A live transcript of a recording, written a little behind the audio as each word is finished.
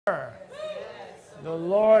The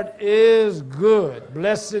Lord is good.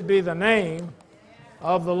 Blessed be the name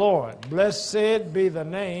of the Lord. Blessed be the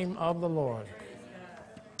name of the Lord.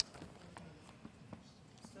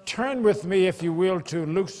 Turn with me, if you will, to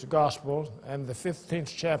Luke's Gospel and the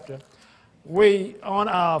 15th chapter. On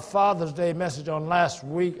our Father's Day message on last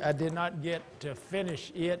week, I did not get to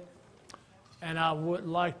finish it, and I would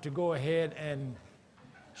like to go ahead and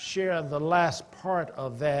share the last part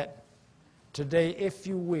of that today, if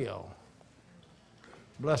you will.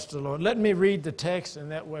 Bless the Lord. Let me read the text,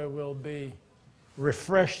 and that way we'll be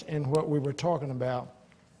refreshed in what we were talking about.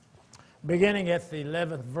 Beginning at the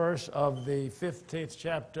 11th verse of the 15th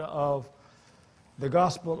chapter of the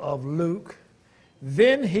Gospel of Luke.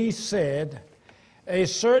 Then he said, a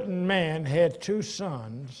certain man had 2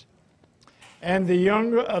 sons, and the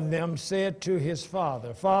younger of them said to his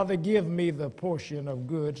father, Father, give me the portion of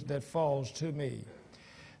goods that falls to me.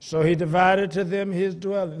 So he divided to them his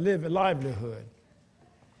livelihood.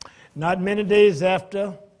 Not many days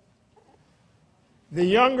after, the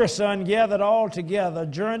younger son gathered all together,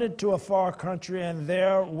 journeyed to a far country, and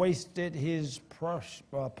there wasted his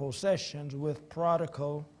possessions with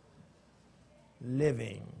prodigal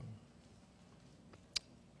living.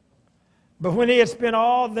 But when he had spent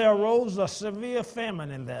all, there arose a severe famine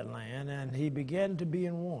in that land, and he began to be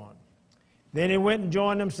in want. Then he went and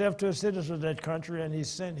joined himself to a citizen of that country, and he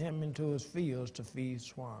sent him into his fields to feed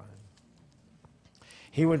swine.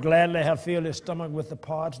 He would gladly have filled his stomach with the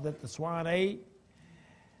parts that the swine ate,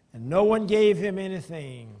 and no one gave him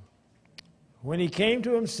anything. When he came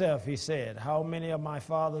to himself, he said, how many of my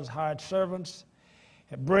father's hired servants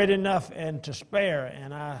have bread enough and to spare,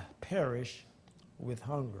 and I perish with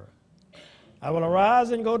hunger? I will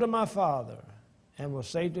arise and go to my father, and will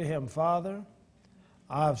say to him, Father,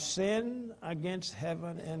 I have sinned against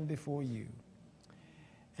heaven and before you,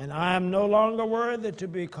 and I am no longer worthy to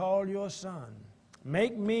be called your son.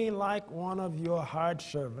 Make me like one of your hired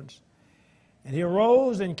servants. And he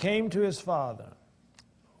arose and came to his father.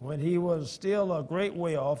 When he was still a great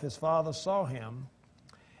way off, his father saw him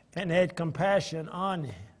and had compassion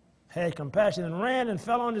and ran and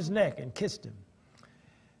fell on his neck and kissed him.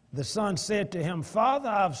 The son said to him, Father,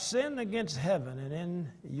 I've sinned against heaven and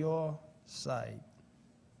in your sight,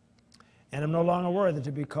 and am no longer worthy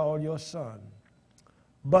to be called your son.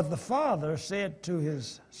 But the father said to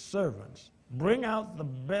his servants, bring out the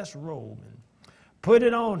best robe and put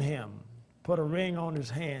it on him. Put a ring on his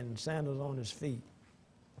hand and sandals on his feet.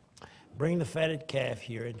 Bring the fatted calf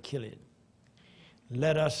here and kill it.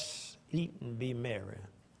 Let us eat and be merry.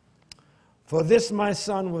 For this my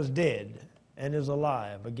son was dead and is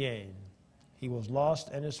alive again. He was lost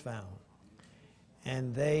and is found.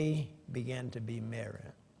 And they began to be merry.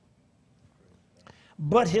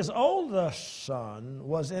 But his older son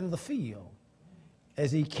was in the field.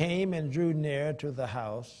 As he came and drew near to the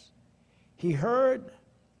house, he heard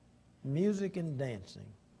music and dancing.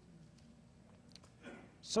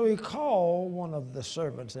 So he called one of the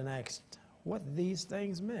servants and asked what these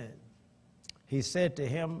things meant. He said to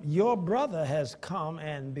him, your brother has come,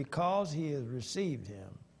 and because he has received him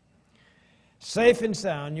safe and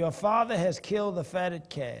sound, your father has killed the fatted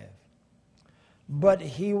calf. But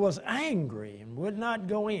he was angry and would not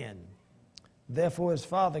go in. Therefore his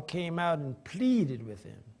father came out and pleaded with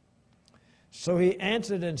him. So he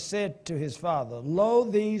answered and said to his father, lo,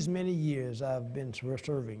 these many years I have been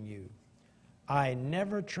serving you. I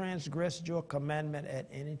never transgressed your commandment at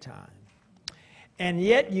any time. And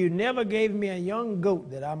yet you never gave me a young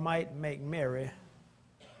goat that I might make merry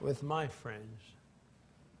with my friends.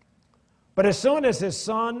 But as soon as this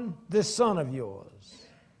son of yours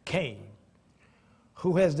came,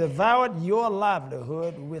 who has devoured your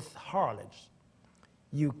livelihood with harlots,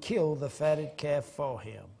 you killed the fatted calf for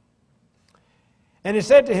him. And he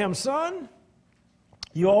said to him, son,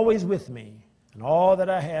 you're always with me, and all that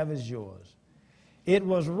I have is yours. It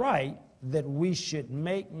was right that we should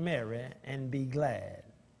make merry and be glad.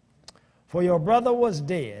 For your brother was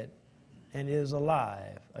dead and is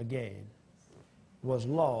alive again, was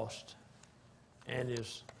lost and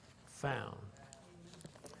is found.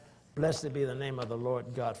 Blessed be the name of the Lord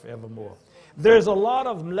God forevermore. There's a lot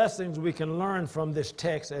of lessons we can learn from this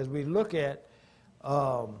text as we look at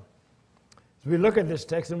this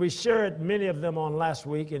text, and we shared many of them on last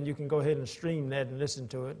week, and you can go ahead and stream that and listen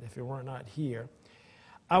to it if you were not here.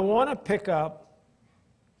 I want to pick up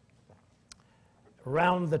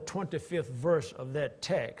around the 25th verse of that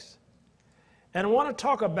text, and I want to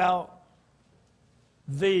talk about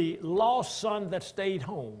the lost son that stayed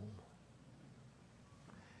home,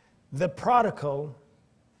 the prodigal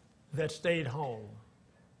that stayed home.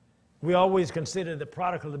 We always consider the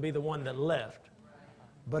prodigal to be the one that left.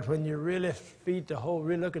 But when you really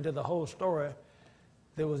really look into the whole story,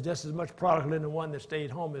 there was just as much prodigal in the one that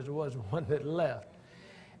stayed home as there was the one that left.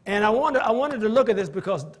 And I wanted to look at this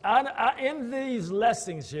because in these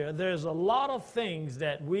lessons here, there's a lot of things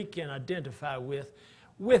that we can identify with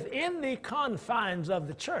within the confines of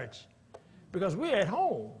the church, because we're at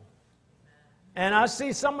home. And I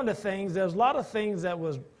see some of the things, there's a lot of things that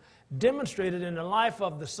was demonstrated in the life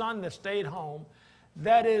of the son that stayed home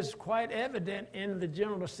that is quite evident in the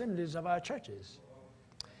general assemblies of our churches.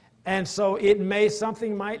 And so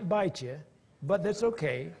something might bite you, but that's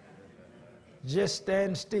okay. Just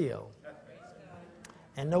stand still.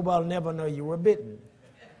 And nobody will never know you were bitten.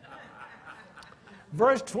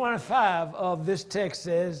 Verse 25 of this text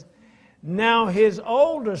says, "Now his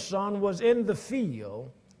older son was in the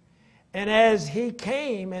field, and as he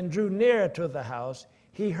came and drew near to the house,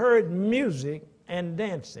 he heard music and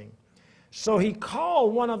dancing. So he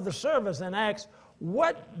called one of the servants and asked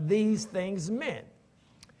what these things meant.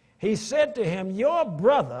 He said to him, 'Your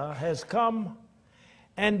brother has come,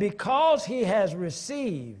 and because he has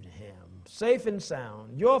received him safe and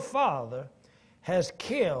sound, your father has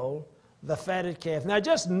killed the fatted calf.'" Now,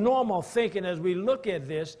 just normal thinking as we look at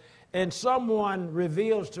this, and someone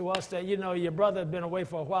reveals to us that, your brother had been away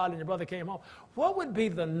for a while and your brother came home, what would be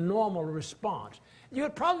the normal response? You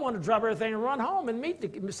would probably want to drop everything and run home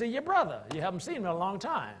and see your brother. You haven't seen him in a long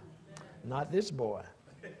time. Not this boy.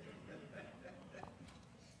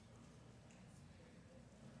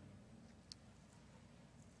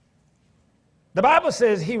 The Bible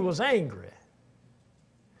says he was angry.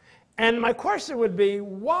 And my question would be,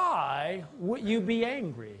 why would you be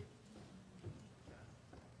angry?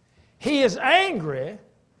 He is angry.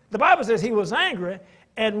 The Bible says he was angry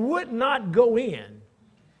and would not go in.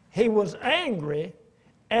 He was angry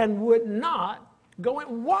and would not go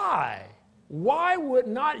in. Why? Why would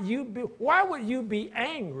you be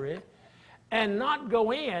angry and not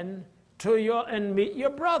go in and meet your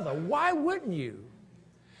brother? Why wouldn't you?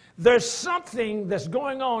 There's something that's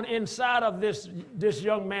going on inside of this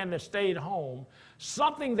young man that stayed home,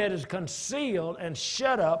 something that is concealed and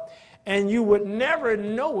shut up, and you would never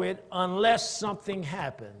know it unless something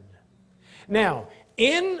happened. Now,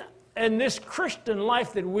 in this Christian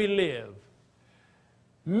life that we live,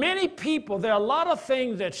 many people, there are a lot of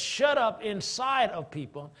things that shut up inside of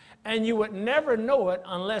people, and you would never know it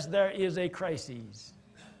unless there is a crisis.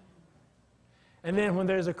 And then when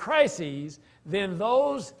there's a crisis, then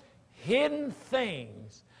those hidden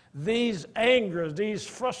things, these angers, these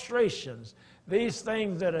frustrations, these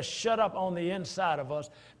things that are shut up on the inside of us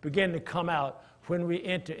begin to come out when we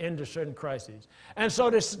enter into certain crises. And so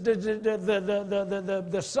the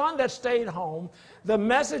son that stayed home, the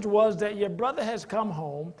message was that your brother has come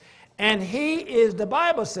home, and the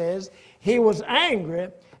Bible says, he was angry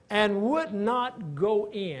and would not go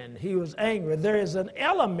in. He was angry. There is an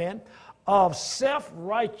element of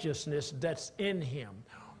self-righteousness that's in him.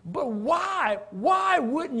 But why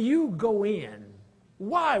wouldn't you go in?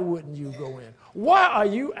 Why wouldn't you go in? Why are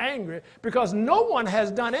you angry? Because no one has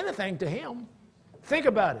done anything to him. Think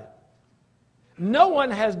about it. No one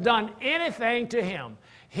has done anything to him.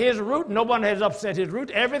 No one has upset his route.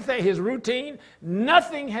 Everything, his routine,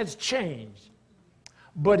 nothing has changed.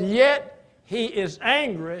 But yet he is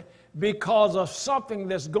angry because of something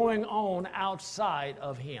that's going on outside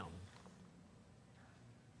of him.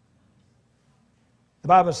 The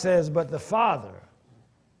Bible says, but the father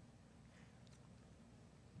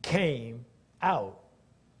came out.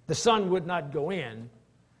 The son would not go in,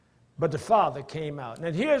 but the father came out.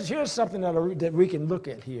 Now here's something that we can look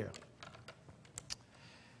at here.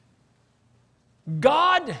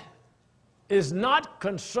 God is not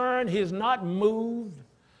concerned, he's not moved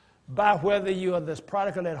by whether you are the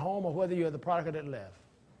prodigal at home or whether you are the prodigal that left.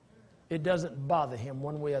 It doesn't bother him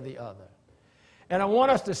one way or the other. And I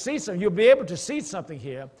want us to see something. You'll be able to see something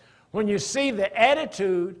here when you see the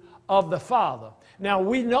attitude of the Father. Now,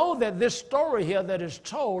 we know that this story here that is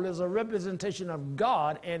told is a representation of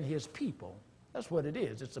God and his people. That's what it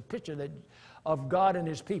is. It's a picture of God and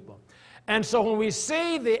his people. And so when we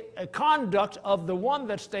see the conduct of the one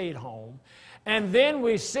that stayed home, and then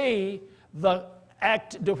we see how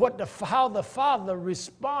the Father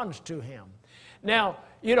responds to him. Now,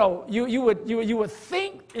 you would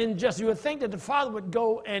think that the father would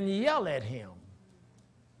go and yell at him,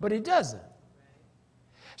 but he doesn't.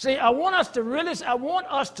 See, I want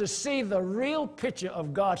us to see the real picture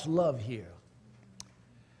of God's love here.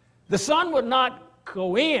 The son would not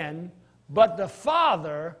go in, but the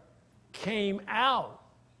father came out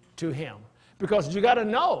to him. Because you got to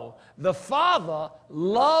know, the father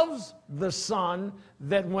loves the son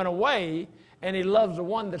that went away, and he loves the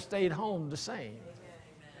one that stayed home the same.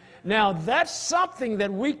 Now, that's something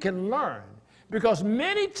that we can learn, because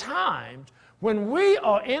many times when we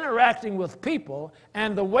are interacting with people,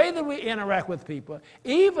 and the way that we interact with people,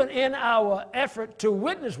 even in our effort to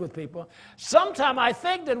witness with people, sometimes I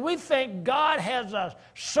think that we think God has a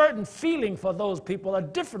certain feeling for those people, a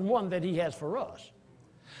different one that he has for us.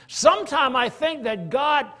 Sometimes I think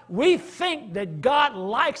that we think that God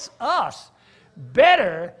likes us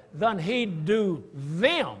better than he do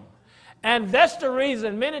them. And that's the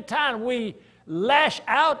reason many times we lash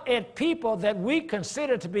out at people that we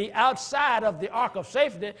consider to be outside of the ark of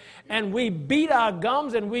safety, and we beat our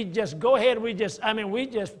gums, and we just go ahead, we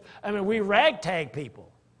ragtag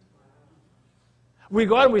people. We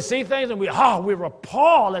go out and we see things, and we're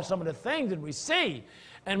appalled at some of the things that we see.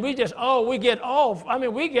 And we get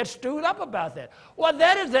stewed up about that. Well,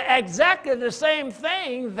 that is exactly the same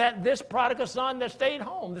thing that this prodigal son that stayed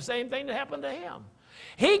home, the same thing that happened to him.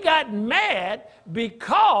 He got mad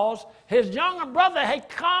because his younger brother had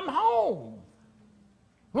come home,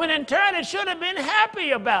 when in turn he should have been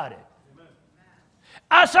happy about it.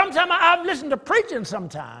 Sometimes I've listened to preaching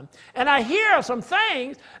sometime, and I hear some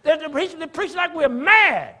things that they preach like we're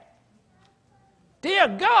mad. Dear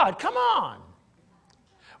God, come on.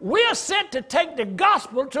 We are sent to take the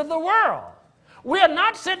gospel to the world. We are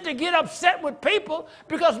not sent to get upset with people,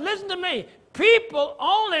 because listen to me, people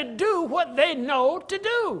only do what they know to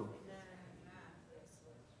do.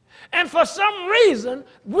 And for some reason,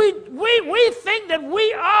 we think that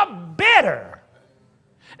we are better.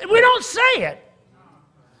 And we don't say it,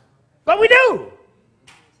 but we do.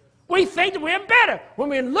 We think that we're better when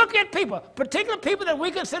we look at people, particularly people that we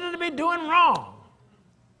consider to be doing wrong.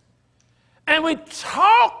 And we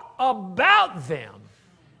talk about them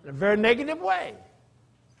in a very negative way.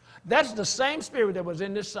 That's the same spirit that was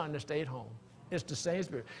in this son that stayed home. It's the same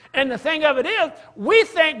spirit. And the thing of it is, we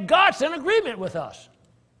think God's in agreement with us.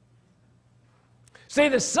 See,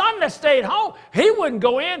 the son that stayed home, he wouldn't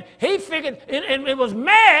go in. He figured, and it was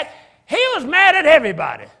mad. He was mad at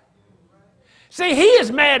everybody. See, he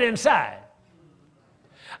is mad inside.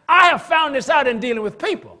 I have found this out in dealing with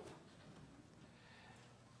people.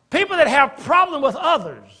 People that have problem with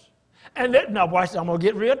others. And now watch, I'm going to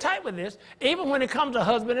get real tight with this. Even when it comes to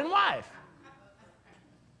husband and wife.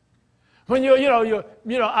 When I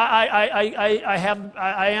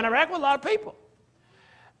interact with a lot of people.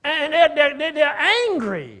 And they're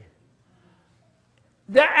angry.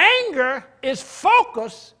 Their anger is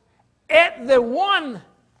focused at the one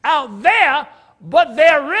out there, but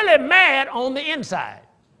they're really mad on the inside.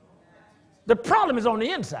 The problem is on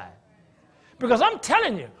the inside. Because I'm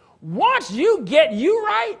telling you, once you get you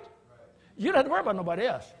right, you don't have to worry about nobody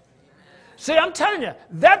else. See, I'm telling you,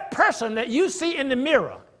 that person that you see in the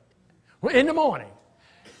mirror in the morning,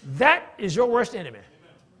 that is your worst enemy.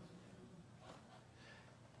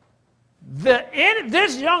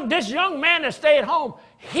 This young man that stayed home,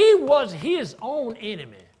 he was his own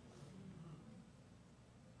enemy.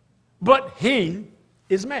 But he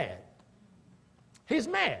is mad. He's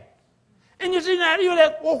mad. And you see now, you're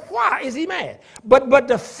like, well, why is he mad? But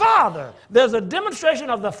the Father, there's a demonstration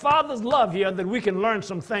of the Father's love here that we can learn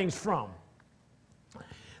some things from.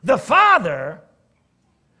 The Father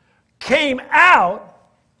came out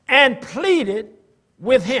and pleaded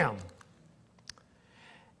with him.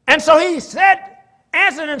 And so he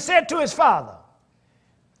answered and said to his father,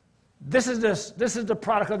 this is the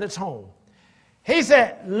prodigal that's home. He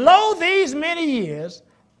said, lo, these many years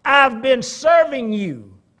I've been serving you.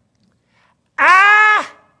 I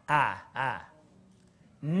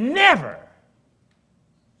never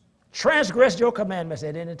transgressed your commandments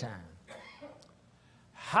at any time.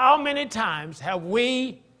 How many times have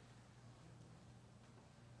we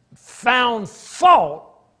found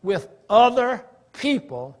fault with other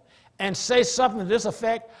people and say something to this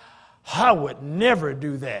effect? I would never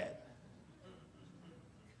do that.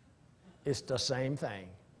 It's the same thing.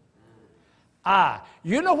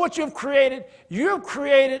 You know what you've created? You've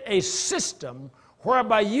created a system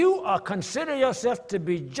whereby you consider yourself to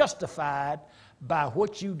be justified by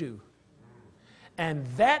what you do. And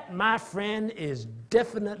that, my friend, is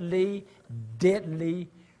definitely, deadly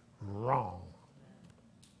wrong.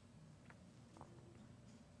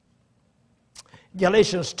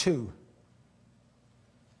 Galatians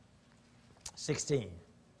 2:16.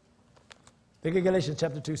 Look at Galatians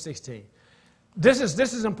chapter 2:16. This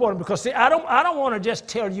is important because, see, I don't want to just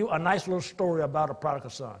tell you a nice little story about a prodigal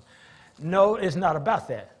son. No, it's not about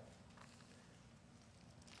that.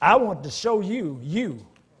 I want to show you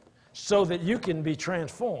so that you can be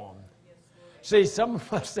transformed. See, some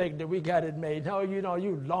of us think that we got it made. No,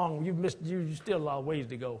 you still a long ways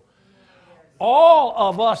to go. All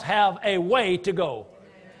of us have a way to go.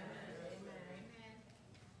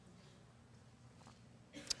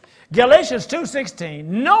 Galatians 2:16,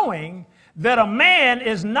 knowing that a man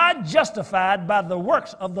is not justified by the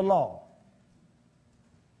works of the law.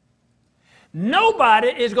 Nobody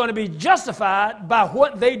is going to be justified by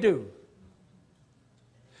what they do.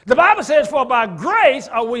 The Bible says, for by grace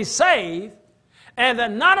are we saved, and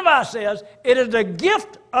that none of ourselves, it is the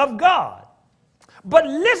gift of God. But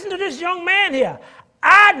listen to this young man here.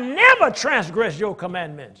 I never transgress your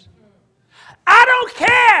commandments. I don't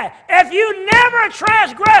care if you never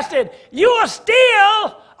transgressed it. You are still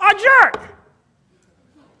a jerk.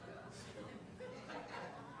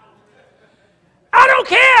 I don't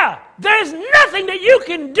care. There's nothing that you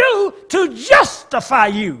can do to justify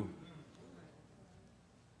you.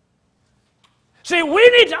 See, we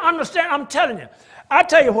need to understand, I'm telling you. I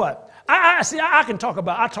tell you what, I talk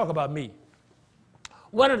about me.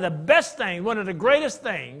 One of the best things, one of the greatest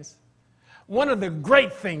things, one of the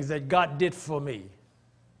great things that God did for me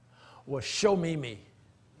was show me me.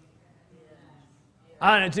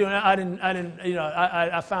 I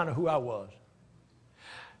found out who I was.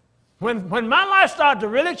 When my life started to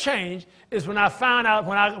really change is when I found out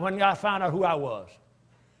when I found out who I was.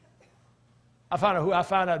 I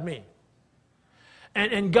found out me.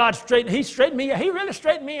 And God straightened me out. He really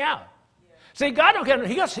straightened me out. See, God don't care.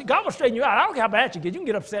 God will straighten you out. I don't care how bad you get. You can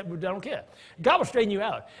get upset, but I don't care. God will straighten you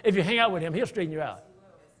out. If you hang out with him, he'll straighten you out.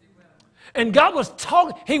 And God was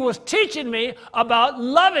he was teaching me about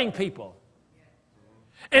loving people.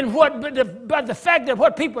 And but the fact that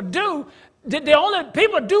what people do,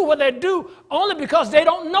 people do what they do only because they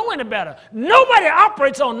don't know any better. Nobody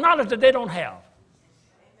operates on knowledge that they don't have.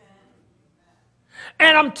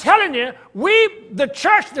 And I'm telling you, the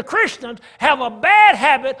church, the Christians, have a bad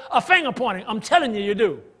habit of finger pointing. I'm telling you, you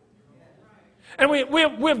do. And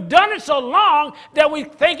we've done it so long that we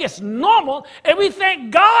think it's normal, and we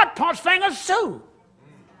think God points fingers too.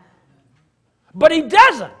 But he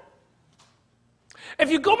doesn't. If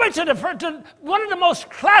you go back to one of the most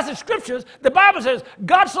classic scriptures, the Bible says,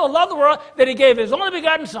 God so loved the world that he gave his only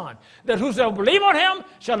begotten Son, that whosoever believe on him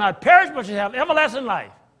shall not perish but shall have everlasting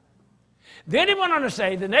life. Then he went on to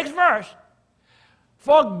say, the next verse,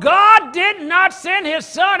 for God did not send his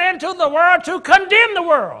Son into the world to condemn the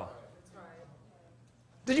world.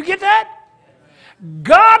 Did you get that?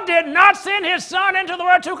 God did not send his Son into the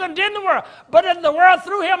world to condemn the world, but that the world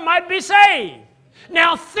through him might be saved.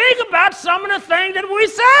 Now think about some of the things that we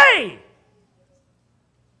say.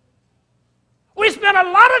 We spend a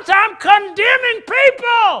lot of time condemning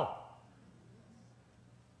people.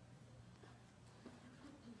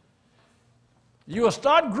 You will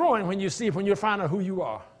start growing when you find out who you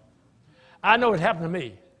are. I know it happened to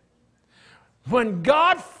me. When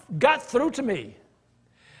God got through to me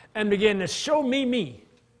and began to show me me.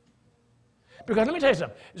 Because let me tell you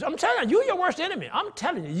something. I'm telling you, you're your worst enemy. I'm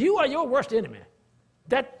telling you, you are your worst enemy.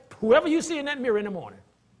 That whoever you see in that mirror in the morning.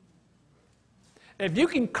 If you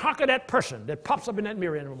can conquer that person that pops up in that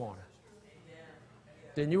mirror in the morning,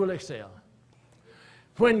 then you will excel.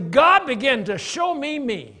 When God began to show me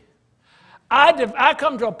me, I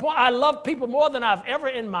come to a point, I love people more than I've ever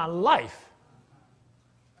in my life.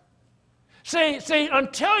 See,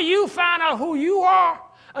 until you find out who you are,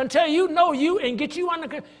 until you know you and get you under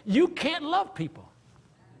control, you can't love people.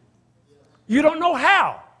 You don't know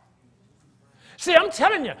how. See, I'm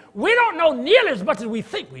telling you, we don't know nearly as much as we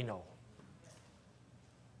think we know.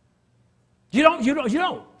 You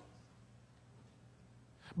don't.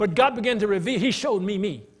 But God began to reveal, he showed me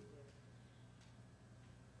me.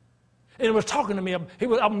 And it was talking to me.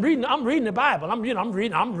 I'm reading the Bible. I'm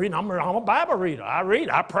a Bible reader. I read,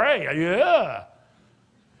 I pray. Yeah.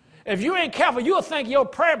 If you ain't careful, you'll think your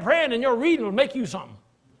praying and your reading will make you something.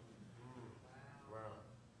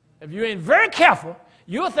 If you ain't very careful,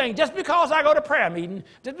 you'll think just because I go to prayer meeting,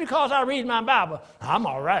 just because I read my Bible, I'm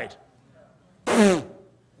all right. I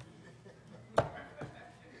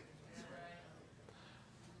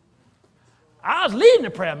was leading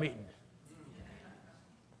the prayer meeting.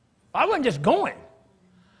 I wasn't just going.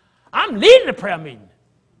 I'm leading the prayer meeting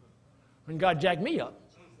when God jacked me up.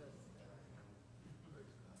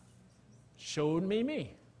 Showed me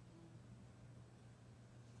me.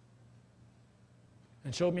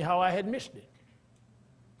 And showed me how I had missed it.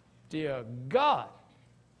 Dear God.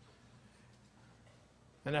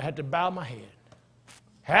 And I had to bow my head.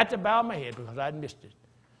 Had to bow my head because I'd missed it.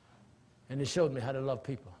 And he showed me how to love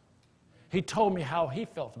people. He told me how he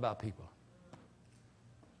felt about people.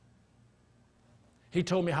 He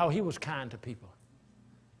told me how he was kind to people.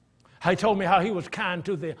 He told me how he was kind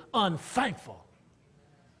to the unthankful.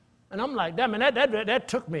 And I'm like, that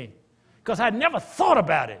took me. Because I'd never thought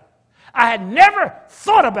about it. I had never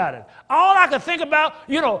thought about it. All I could think about,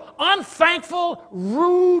 unthankful,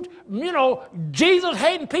 rude,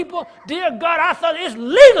 Jesus-hating people. Dear God, I thought it's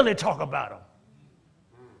legal to talk about them.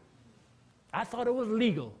 I thought it was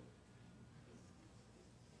legal.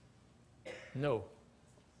 No.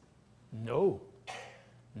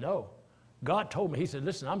 God told me, he said,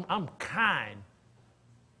 listen, I'm kind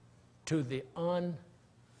to the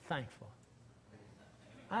unthankful.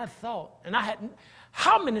 I thought, and I hadn't,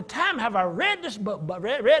 how many times have I read this book,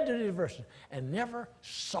 read these verses, and never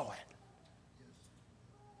saw it?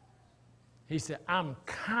 He said, I'm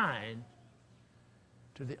kind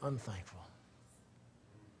to the unthankful.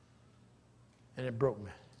 And it broke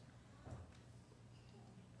me.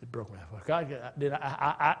 It broke me. God,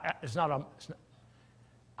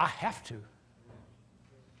 I have to.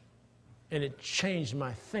 And it changed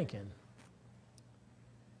my thinking.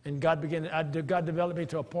 And God developed me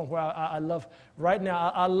to a point where I love, right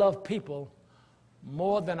now, I love people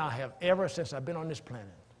more than I have ever since I've been on this planet.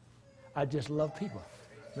 I just love people.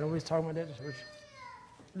 Remember we was talking about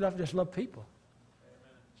that? Just love people.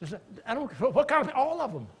 I don't care what kind of people, all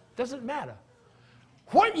of them. Doesn't matter.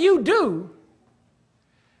 What you do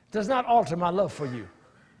does not alter my love for you.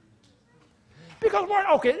 Because,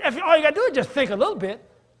 okay, if all you got to do is just think a little bit.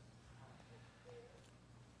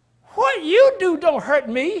 What you do don't hurt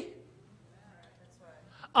me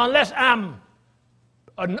unless I'm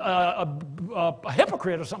a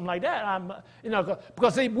hypocrite or something like that.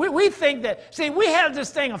 Because see, we think that, we have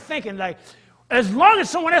this thing of thinking like, as long as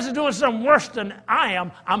someone else is doing something worse than I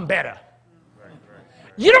am, I'm better. Right.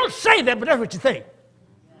 You don't say that, but that's what you think.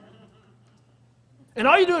 And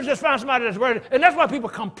all you do is just find somebody that's worthy. And that's why people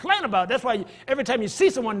complain about it. That's why every time you see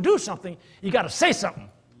someone do something, you got to say something.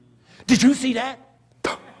 Did you see that?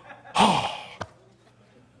 Oh,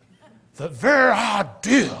 the very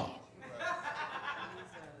idea.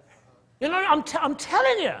 I'm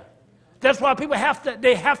telling you. That's why people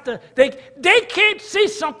they can't see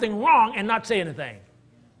something wrong and not say anything.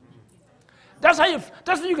 That's how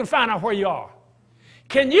you can find out where you are.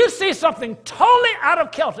 Can you see something totally out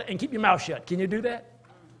of kilter and keep your mouth shut? Can you do that?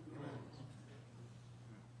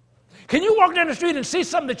 Can you walk down the street and see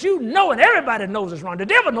something that you know and everybody knows is wrong? The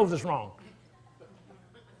devil knows it's wrong.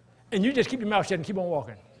 And you just keep your mouth shut and keep on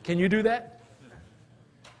walking. Can you do that?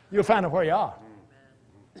 You'll find out where you are.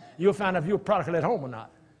 You'll find out if you're prodigal at home or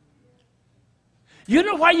not. You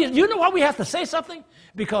know why we have to say something?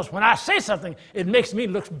 Because when I say something, it makes me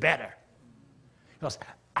look better. Because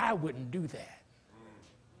I wouldn't do that.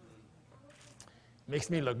 Makes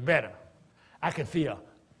me look better. I can feel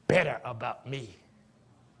better about me.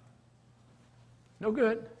 No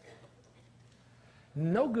good.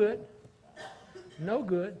 No good. No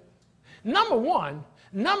good. Number one,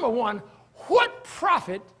 what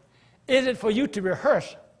profit is it for you to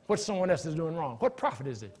rehearse what someone else is doing wrong? What profit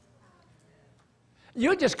is it?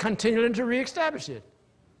 You're just continuing to reestablish it.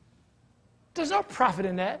 There's no profit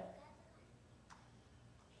in that.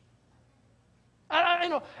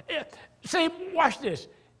 See, watch this.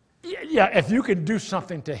 Yeah, if you can do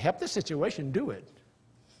something to help the situation, do it.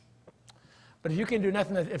 But if you can do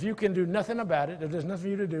nothing about it, if there's nothing for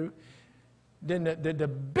you to do, then the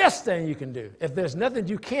best thing you can do, if there's nothing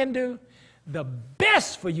you can do, the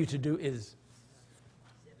best for you to do is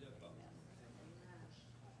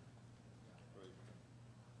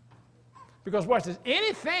because watch this,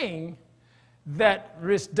 anything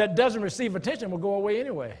that doesn't receive attention will go away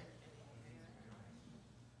anyway.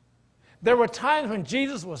 There were times when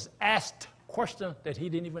Jesus was asked questions that he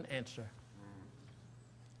didn't even answer.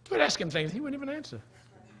 You would ask him things he wouldn't even answer.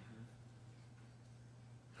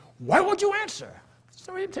 Why won't you answer?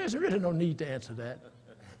 So there's really no need to answer that.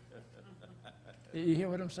 You hear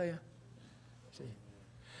what I'm saying? See?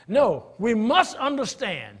 No, we must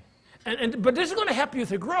understand. But this is going to help you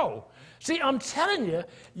to grow. See, I'm telling you,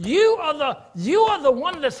 you are the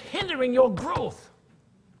one that's hindering your growth.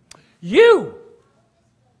 You.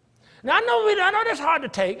 Now, I know that's hard to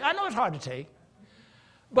take. I know it's hard to take.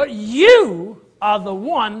 But you are the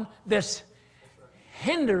one that's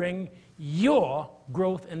hindering your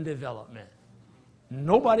growth and development.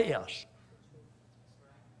 Nobody else.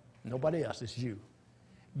 Nobody else. It's you.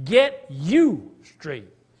 Get you straight.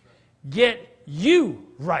 Get you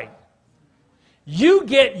right. You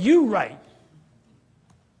get you right.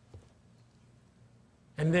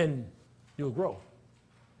 And then you'll grow.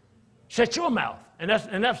 Shut your mouth. And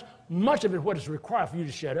that's much of it what is required for you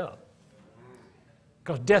to shut up.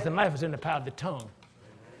 Because death and life is in the power of the tongue.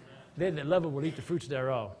 They that love it will eat the fruits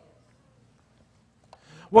thereof.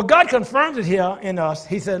 Well, God confirms it here in us.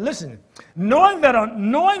 He said, listen, knowing that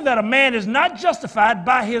a man is not justified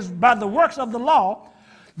by the works of the law,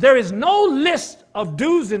 There is no list of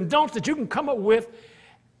do's and don'ts that you can come up with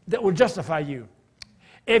that will justify you.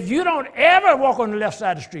 If you don't ever walk on the left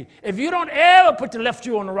side of the street, if you don't ever put the left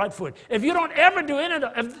shoe on the right foot, if you don't ever do any of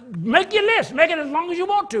the, make your list, make it as long as you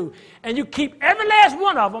want to, and you keep every last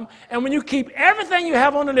one of them, and when you keep everything you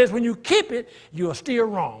have on the list, when you keep it, you are still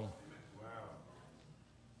wrong. Wow.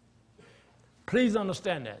 Please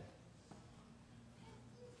understand that.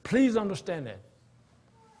 Please understand that.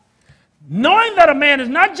 Knowing that a man is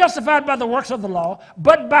not justified by the works of the law,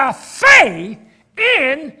 but by faith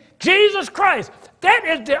in Jesus Christ. That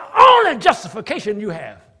is the only justification you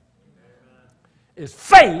have, is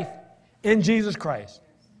faith in Jesus Christ.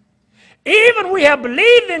 Even we have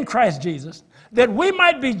believed in Christ Jesus, that we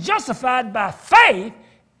might be justified by faith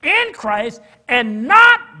in Christ and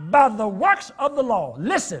not by the works of the law.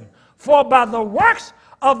 Listen, for by the works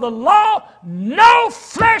of the law no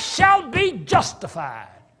flesh shall be justified.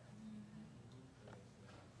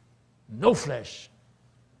 No flesh.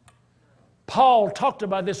 Paul talked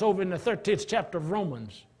about this over in the 13th chapter of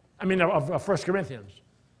of 1 Corinthians.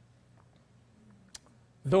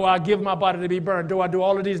 Though I give my body to be burned, though I do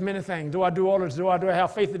all of these many things, though I do all of this, though I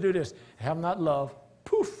have faith to do this, have not love,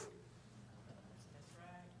 poof.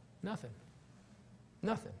 Nothing.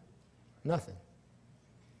 Nothing. Nothing.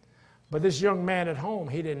 But this young man at home,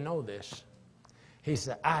 he didn't know this. He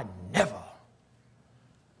said, I never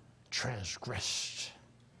transgressed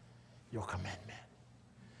your commandment,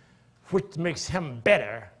 which makes him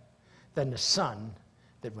better than the son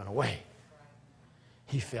that went away.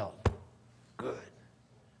 He felt good.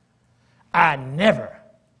 I never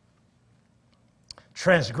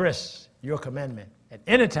transgressed your commandment at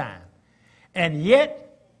any time, and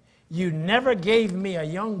yet you never gave me a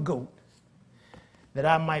young goat that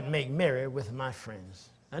I might make merry with my friends.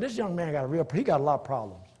 Now this young man he got a lot of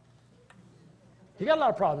problems. He got a lot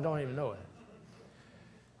of problems, don't even know it.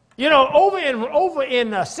 You know, over in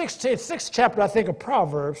 6th chapter, I think, of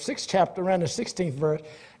Proverbs, 6th chapter, around the 16th verse,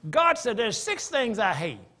 God said there's 6 things I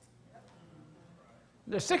hate.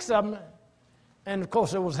 There's 6 of them, and of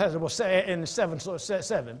course it was in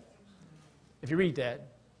 7, if you read that.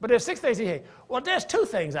 But there's 6 things he hates. Well, there's 2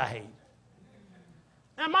 things I hate.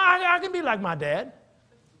 And I can be like my dad.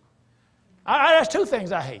 There's 2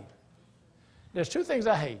 things I hate. There's 2 things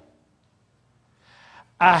I hate.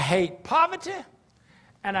 I hate poverty,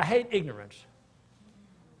 and I hate ignorance.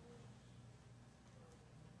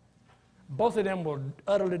 Both of them will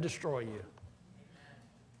utterly destroy you.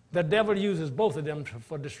 The devil uses both of them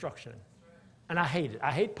for destruction. And I hate it.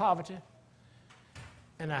 I hate poverty.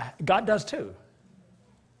 And God does too.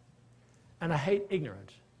 And I hate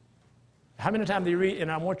ignorance. How many times do you read,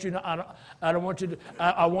 and I want you to know, I want you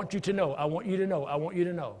to know, I want you to know, I want you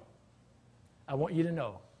to know. I want you to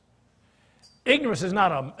know. Ignorance is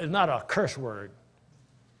not a curse word.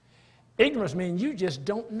 Ignorance means you just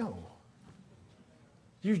don't know.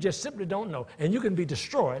 You just simply don't know. And you can be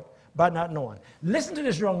destroyed by not knowing. Listen to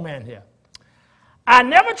this young man here. I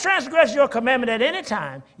never transgressed your commandment at any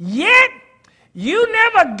time, yet you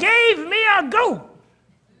never gave me a goat.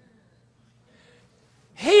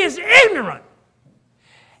 He is ignorant.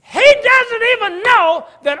 He doesn't even know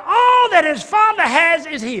that all that his father has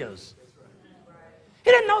is his.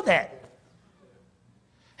 He doesn't know that.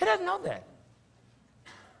 He doesn't know that.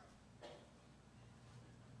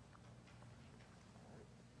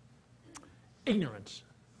 Ignorance.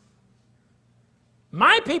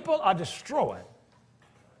 My people are destroyed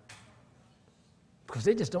because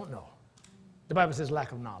they just don't know. The Bible says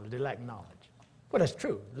lack of knowledge. They lack knowledge. Well, that's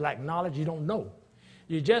true. They lack knowledge. You don't know.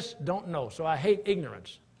 You just don't know. So I hate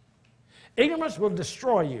ignorance. Ignorance will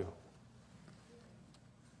destroy you.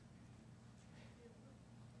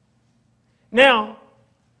 Now,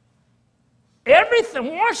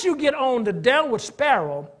 everything, once you get on the downward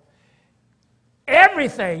spiral,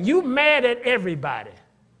 everything, you mad at everybody.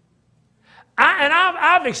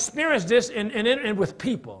 I've experienced this in with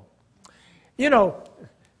people. Even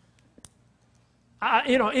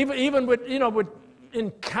with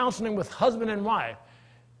in counseling with husband and wife,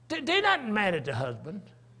 they're not mad at the husband.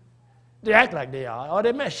 They act like they are.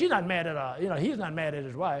 Or she's not mad at her. He's not mad at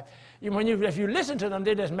his wife. If you listen to them,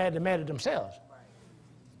 they're just mad. They're mad at themselves.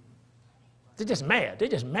 They're just mad. They're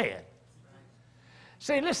just mad.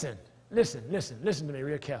 Say, listen to me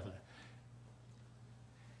real carefully.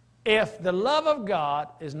 If the love of God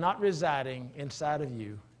is not residing inside of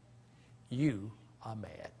you, you are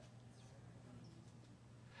mad.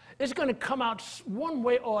 It's going to come out one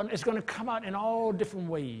way or it's going to come out in all different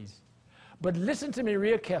ways. But listen to me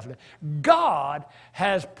real carefully. God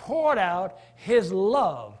has poured out his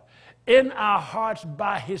love in our hearts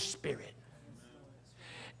by his Spirit.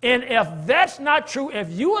 And if that's not true,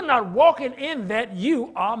 if you are not walking in that,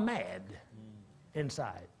 you are mad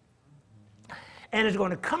inside. And it's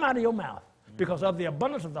going to come out of your mouth because of the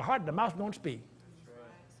abundance of the heart, the mouth don't speak.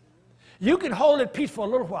 You can hold it peace for a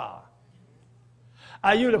little while.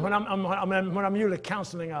 I usually, when I'm usually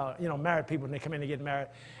counseling, married people, and they come in to get married,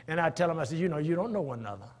 and I tell them, I say, you don't know one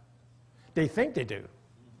another. They think they do.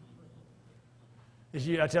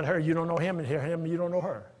 I tell her, you don't know him, and him, you don't know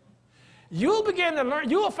her. You'll begin to learn,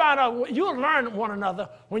 you'll find out, you'll learn one another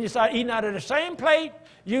when you start eating out of the same plate,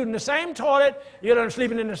 using the same toilet, you're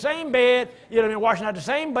sleeping in the same bed, you're washing out the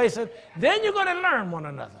same basin. Then you're going to learn one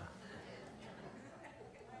another.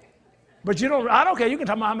 But I don't care, you can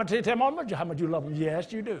tell them how much you love them.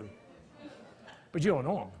 Yes, you do. But you don't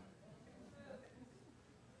know them.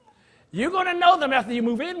 You're going to know them after you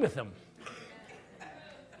move in with them.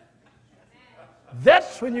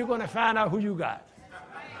 That's when you're going to find out who you got.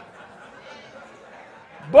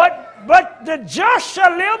 But the just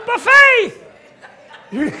shall live by faith.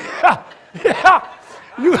 You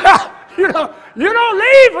don't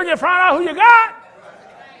leave when you find out who you got.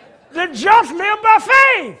 The just live by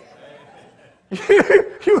faith.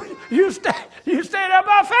 You stay there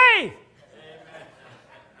by faith.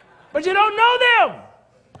 But you don't know them.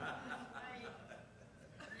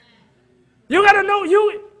 You got to know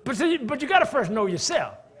but you got to first know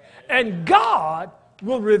yourself. And God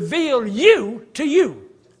will reveal you to you.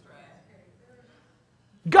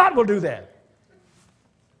 God will do that.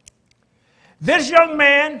 This young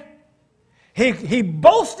man, he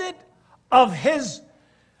boasted of his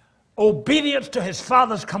obedience to his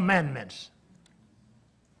father's commandments.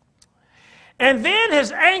 And then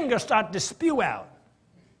his anger started to spew out.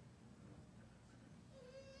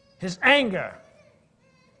 His anger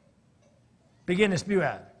began to spew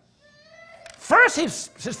out. First, his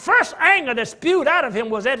first anger that spewed out of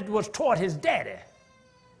him was toward his daddy.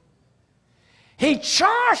 He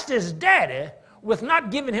charged his daddy with not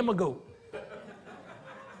giving him a goat.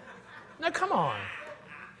 Now, come on.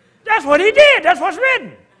 That's what he did. That's what's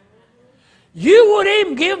written. You wouldn't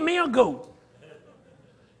even give me a goat.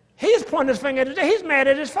 He's pointing his finger at his daddy. He's mad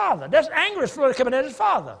at his father. That's anger is coming at his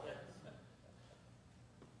father.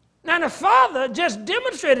 Now, the father just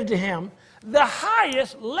demonstrated to him the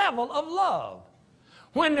highest level of love.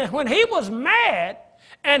 When he was mad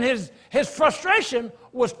and his frustration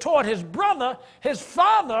was toward his brother, his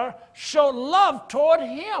father showed love toward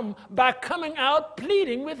him by coming out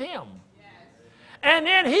pleading with him. Yes. And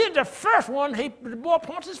then he's the first one, the boy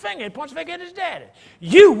points his finger at his daddy.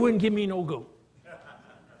 You wouldn't give me no goat.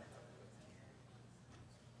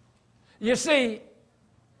 You see,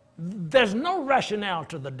 there's no rationale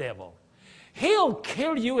to the devil. He'll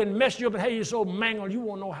kill you and mess you up and have you so mangled you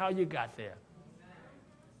won't know how you got there.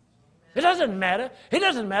 It doesn't matter. It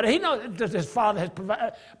doesn't matter. He knows that his father has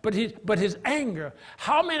provided, but his anger.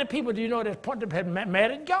 How many people do you know that have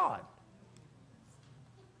mad at God?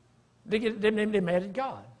 They're mad at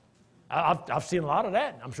God. I've seen a lot of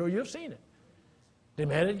that. I'm sure you've seen it. They're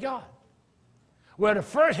mad at God. Well,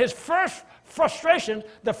 his first frustration,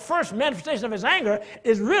 the first manifestation of his anger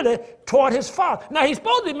is really toward his father. Now, he's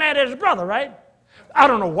supposed to be mad at his brother, right? I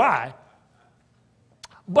don't know why.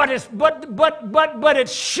 But it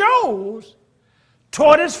shows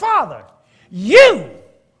toward his father. You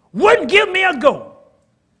wouldn't give me a goat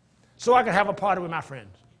so I could have a party with my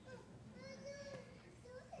friends.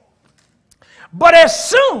 But as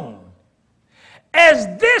soon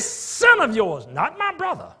as this son of yours, not my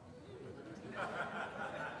brother,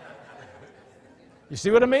 you see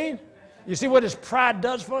what I mean? You see what his pride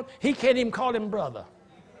does for him? He can't even call him brother.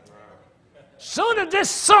 Soon as this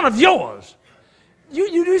son of yours,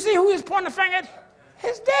 you see who he's pointing the finger at?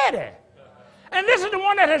 His daddy. And this is the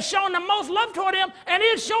one that has shown the most love toward him, and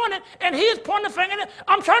he's showing it, and he is pointing the finger at it.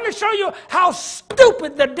 I'm trying to show you how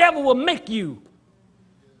stupid the devil will make you.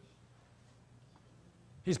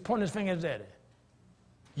 He's pointing his finger at his daddy.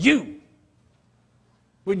 You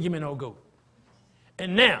wouldn't give me no goat.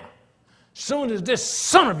 And now, soon as this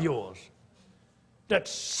son of yours, that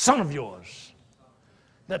son of yours,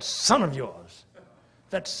 that son of yours,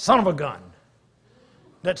 that son of a gun,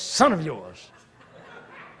 that son of yours,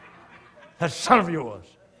 that son of yours,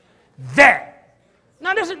 that,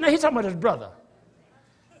 now he's talking about his brother,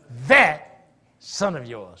 that son of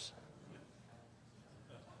yours,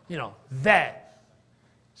 that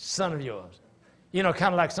son of yours. Kind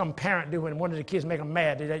of like some parent do when one of the kids make them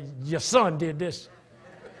mad. Your son did this.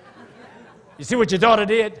 You see what your daughter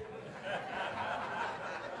did?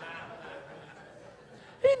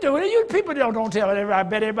 He doing it. You people don't tell it. I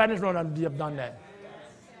bet everybody in this room have done that.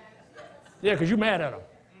 Yeah, because you're mad at him.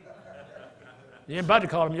 You ain't about to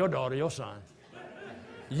call him your daughter, your son.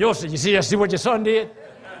 You see what your son did?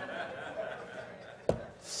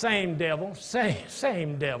 Same devil,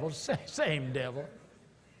 same devil, same devil,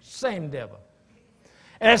 same devil.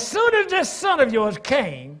 As soon as this son of yours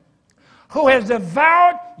came, who has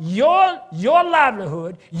devoured your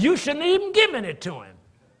livelihood, you shouldn't have even given it to him.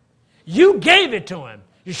 You gave it to him.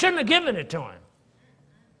 You shouldn't have given it to him.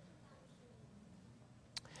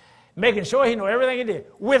 Making sure he knew everything he did.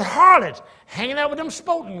 With harlots, hanging out with them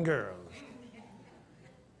sporting girls.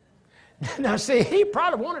 Now see, he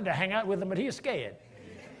probably wanted to hang out with them, but he was scared.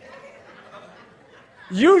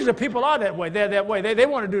 Usually people are that way. They're that way. They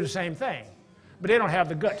want to do the same thing, but they don't have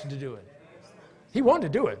the guts to do it. He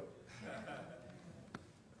wanted to do it.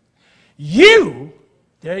 You,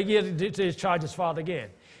 there he gets to charge his father again.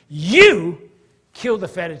 You killed the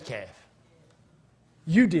fatted calf.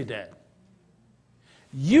 You did that.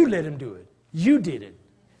 You let him do it. You did it.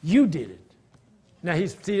 You did it. Now,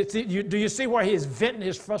 do you see where he is venting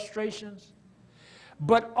his frustrations?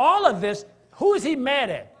 But all of this, who is he mad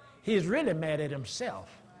at? He's really mad at himself.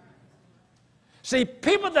 See,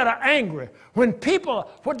 people that are angry, when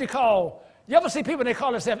people, you ever see people, they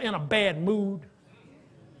call themselves in a bad mood?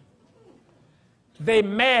 They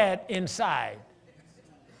mad inside.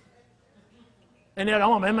 And they're like,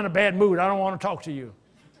 oh, I'm in a bad mood. I don't want to talk to you.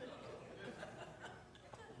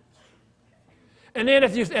 And then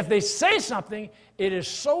if they say something, it is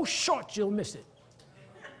so short you'll miss it.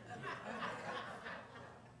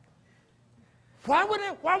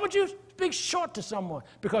 Why would you speak short to someone?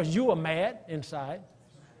 Because you are mad inside.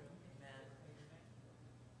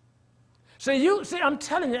 See, I'm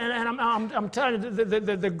telling you, and I'm telling you,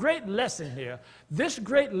 the great lesson here, this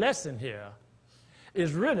great lesson here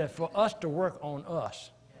is really for us to work on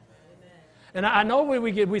us. And I know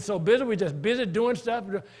we're so busy, we're just busy doing stuff.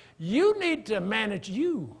 You need to manage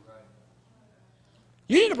you.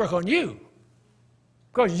 You need to work on you.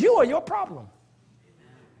 Because you are your problem.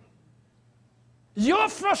 Your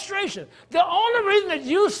frustration. The only reason that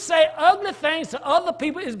you say ugly things to other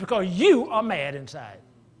people is because you are mad inside.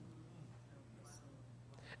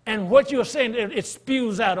 And what you're saying, it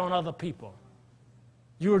spews out on other people.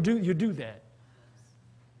 You do that.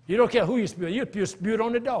 You don't care who you spew. You spew it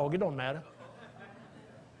on the dog. It don't matter.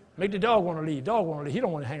 Make the dog want to leave. Dog want to leave. He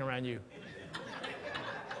don't want to hang around you.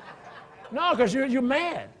 No, because you're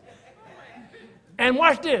mad. And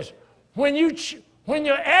watch this. When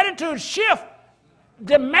your attitude shifts,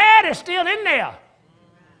 the mad is still in there.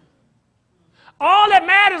 All that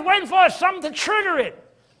mad is waiting for is something to trigger it.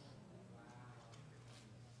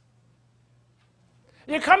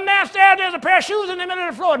 You come downstairs, there's a pair of shoes in the middle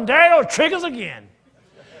of the floor, and there are those triggers again.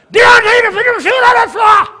 Did I need to pick them shoes out of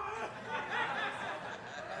that floor?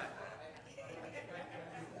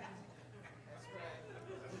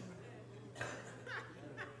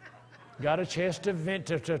 Got a chance to vent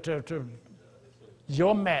to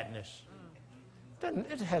your madness.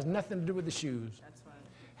 It has nothing to do with the shoes.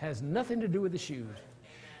 Has nothing to do with the shoes.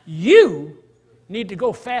 You need to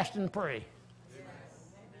go fast and pray.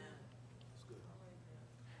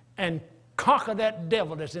 And conquer that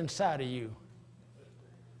devil that's inside of you.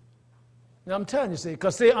 Now I'm telling you,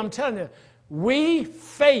 I'm telling you, we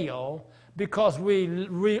fail because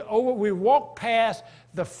we walk past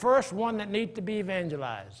the first one that needs to be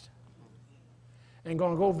evangelized. And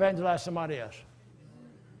going to go evangelize somebody else.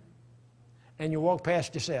 And you walk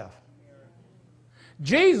past yourself.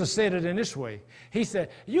 Jesus said it in this way. He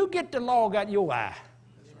said, you get the log out your eye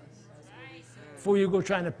before you go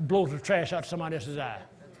trying to blow the trash out somebody else's eye.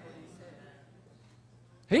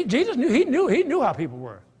 Jesus knew how people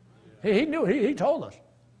were. He knew. He told us.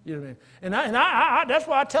 You know what I mean? And I that's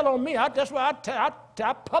why I tell on me. That's why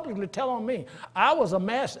I publicly tell on me. I was a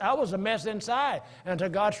mess. I was a mess inside until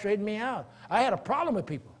God straightened me out. I had a problem with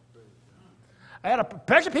people. I had a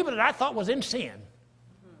bunch of people that I thought was in sin.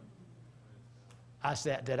 I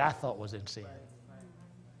said that I thought was in sin.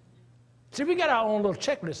 See, we got our own little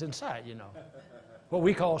checklist inside, you know. What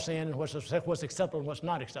we call sin and what's acceptable and what's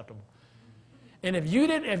not acceptable. And if you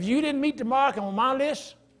didn't meet the mark on my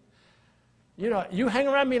list, you know, you hang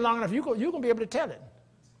around me long enough, you're going to be able to tell it.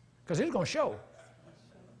 Because it's going to show.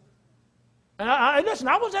 And listen,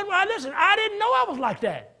 I didn't know I was like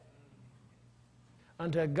that.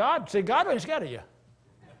 Until God, see, God ain't scared of you.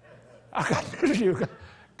 I got to tell you,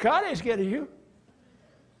 God ain't scared of you.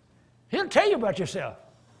 He'll tell you about yourself.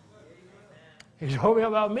 He told me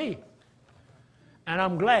about me. And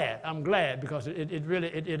I'm glad because it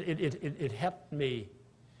really helped me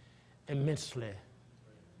immensely.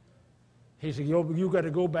 He said, you got to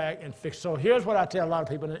go back and fix. So here's what I tell a lot of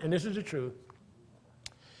people, and this is the truth.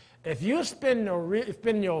 If you spend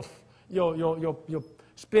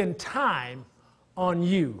time on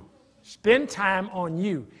you. Spend time on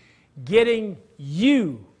you. Getting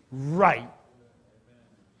you right.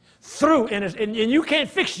 Through, and you can't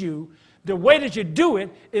fix you. The way that you do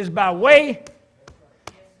it is by way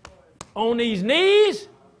on these knees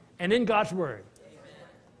and in God's Word.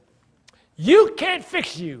 You can't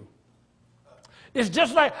fix you. It's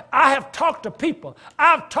just like I have talked to people.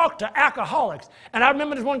 I've talked to alcoholics. And I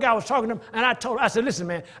remember this one guy was talking to him, and I said, listen,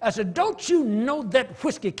 man, I said, don't you know that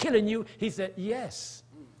whiskey killing you? He said, yes.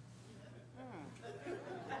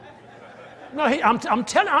 No, I'm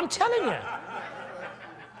telling you.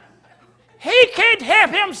 He can't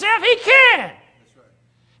help himself. He can't.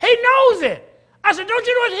 He knows it. I said, don't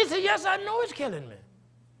you know it? He said, yes, I know it's killing me.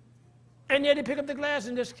 And yet he picked up the glass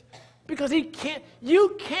and just, because he can't,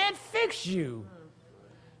 you can't fix you.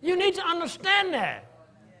 You need to understand that.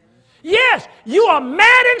 Yes, you are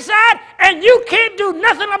mad inside and you can't do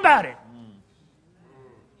nothing about it.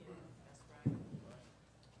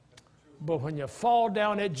 But when you fall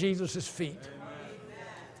down at Jesus' feet,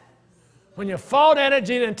 when you fall down at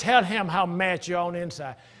Jesus and tell him how mad you're on the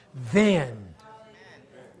inside, then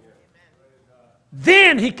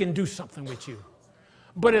he can do something with you.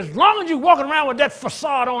 But as long as you're walking around with that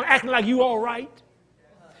facade on, acting like you all right,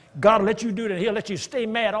 God will let you do that. He'll let you stay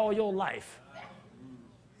mad all your life.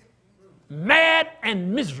 Mad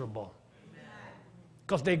and miserable.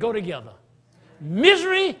 Because they go together.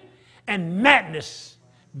 Misery and madness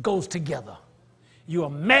goes together. You are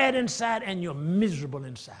mad inside and you're miserable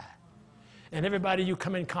inside. And everybody you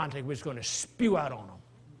come in contact with is going to spew out on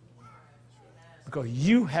them. Because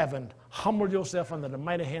you haven't humbled yourself under the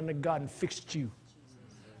mighty hand of God and fixed you.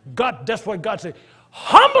 God, that's what God said.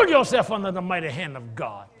 Humble yourself under the mighty hand of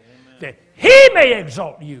God, that he may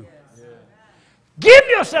exalt you. Give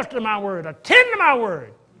yourself to my word. Attend to my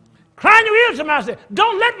word. Incline your ears to my say.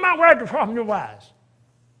 Don't let my word depart from your eyes.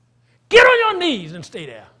 Get on your knees and stay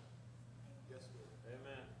there.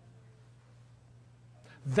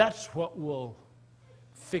 That's what will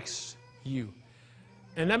fix you.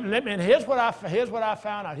 And here's what I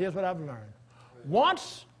found out. Here's what I've learned.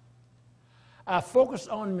 Once I focused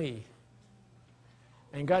on me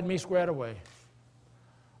and got me squared away,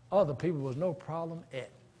 other people was no problem at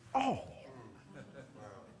all.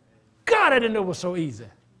 God, I didn't know it was so easy.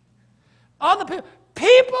 Other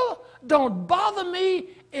people don't bother me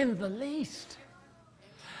in the least.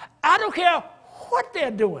 I don't care what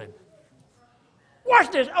they're doing.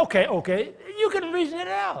 Watch this. Okay. You can reason it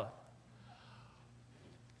out.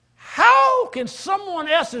 How can someone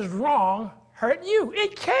else's wrong hurt you?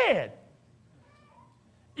 It can.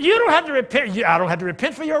 You don't have to repent. I don't have to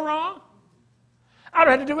repent for your wrong. I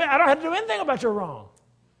don't have to do anything about your wrong.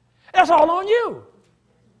 That's all on you.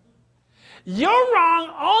 Your wrong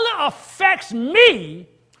only affects me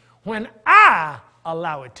when I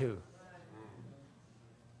allow it to.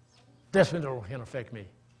 That's when it can affect me.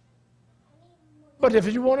 But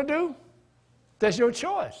if you want to do, that's your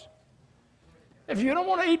choice. If you don't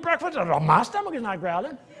want to eat breakfast, my stomach is not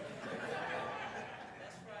growling.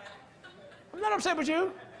 I'm not upset with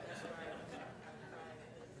you.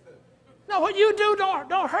 No, what you do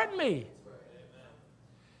don't hurt me.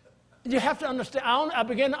 You have to understand. I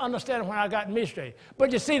began to understand when I got me straight.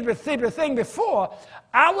 But you see, the thing before,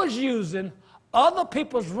 I was using other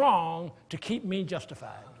people's wrong to keep me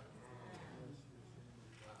justified.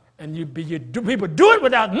 And people do it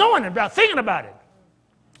without knowing it, without thinking about it.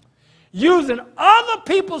 Using other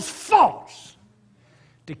people's faults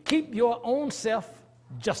to keep your own self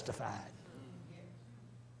justified.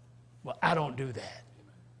 Well, I don't do that.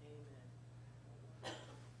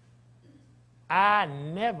 I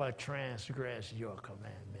never transgress your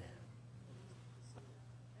commandment.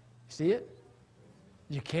 See it?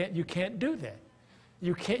 You can't do that.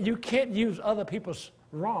 You can't use other people's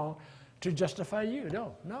wrong to justify you.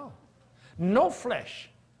 No. No flesh.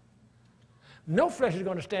 No flesh is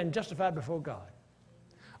going to stand justified before God.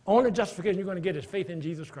 Only justification you're going to get is faith in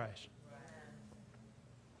Jesus Christ.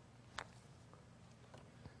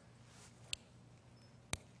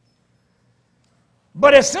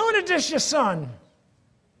 But as soon as this your son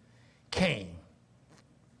came,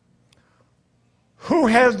 who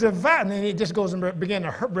has divided, and he just goes and begins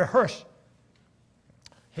to rehearse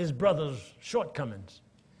his brother's shortcomings.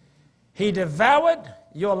 He devoured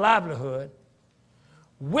your livelihood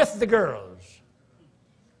with the girls,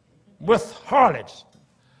 with harlots.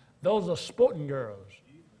 Those are sporting girls.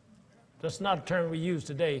 That's not a term we use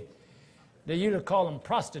today. They usually call them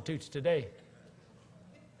prostitutes today.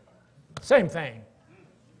 Same thing.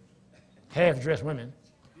 Half-dressed women.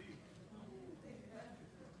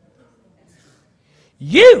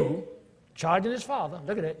 You, charging his father,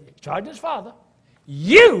 look at it, charging his father,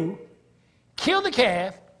 you kill the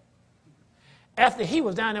calf after he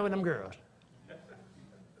was down there with them girls.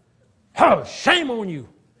 Oh, shame on you.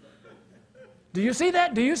 Do you see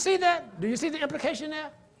that? Do you see that? Do you see the implication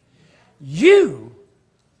there? You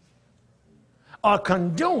are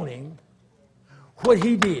condoning what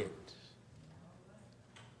he did.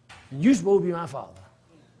 You're supposed to be my father.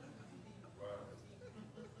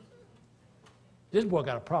 This boy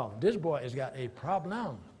got a problem. This boy has got a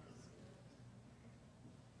problem.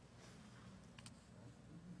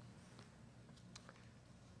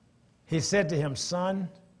 He said to him, son.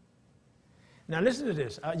 Now listen to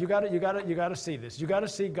this. You got to see this. You got to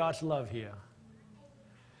see God's love here.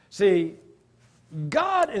 See,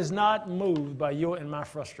 God is not moved by your and my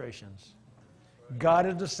frustrations. God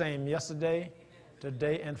is the same yesterday,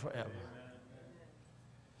 today, and forever.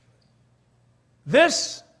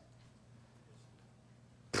 This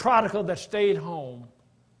prodigal that stayed home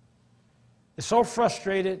is so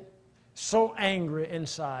frustrated, so angry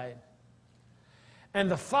inside. And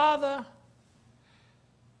the father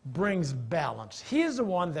brings balance. He is the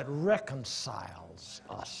one that reconciles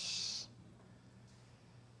us.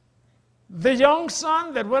 The young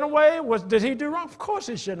son that went away, did he do wrong? Of course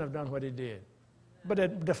he shouldn't have done what he did.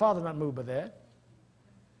 But the father's not moved by that.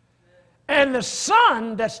 And the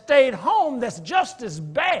son that stayed home that's just as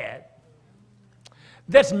bad,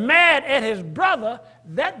 that's mad at his brother,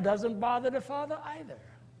 that doesn't bother the father either.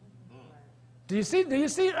 Do you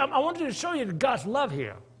see? I want to show you God's love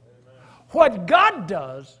here. What God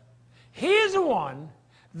does, he is the one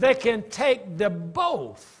that can take the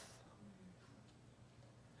both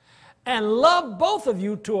and love both of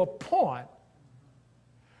you to a point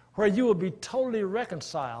where you will be totally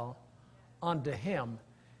reconciled unto him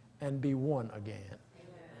and be one again.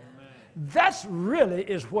 That's really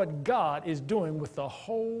is what God is doing with the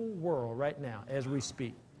whole world right now as we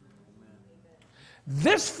speak.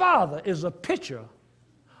 This Father is a picture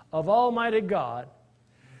of Almighty God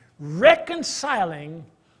reconciling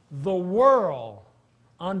the world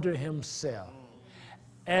unto himself.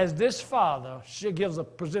 As this Father, she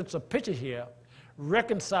presents a picture here,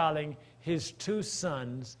 reconciling his two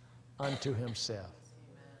sons unto himself.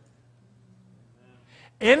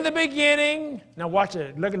 In the beginning, now watch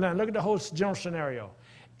it. Look at the whole general scenario.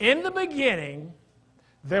 In the beginning,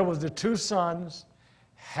 there was the two sons,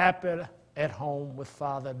 happy at home with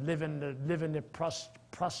father, living the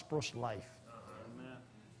prosperous life.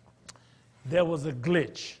 There was a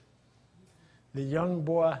glitch. The young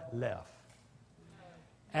boy left.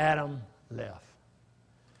 Adam left.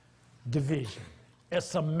 Division.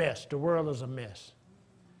 It's a mess. The world is a mess.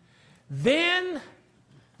 Then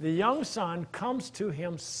the young son comes to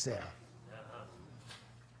himself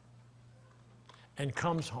and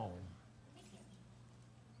comes home.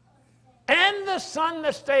 And the son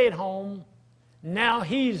that stayed home, now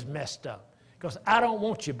he's messed up because I don't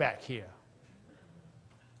want you back here.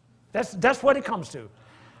 That's what it comes to.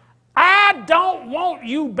 I don't want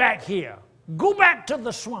you back here. Go back to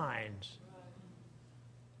the swines.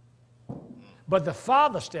 But the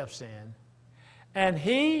father steps in and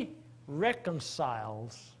he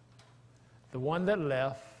reconciles the one that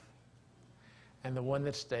left and the one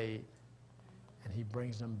that stayed, and he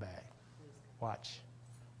brings them back. Watch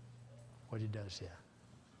what he does here.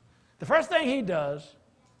 The first thing he does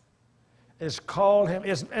is call him,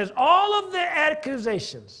 is all of the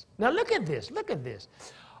accusations. Now look at this.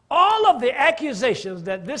 All of the accusations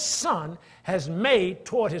that this son has made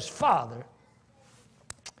toward his father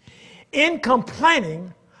in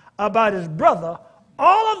complaining about his brother,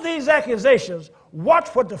 all of these accusations, watch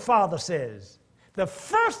what the father says. The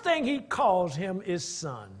first thing he calls him is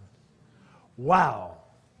son. Wow.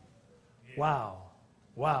 Wow.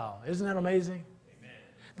 Wow. Isn't that amazing? Amen.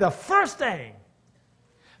 The first thing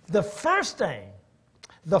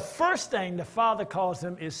the father calls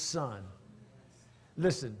him is son.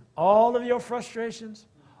 Listen, all of your frustrations,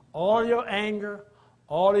 all your anger,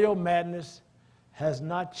 all of your madness has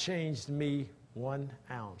not changed me 1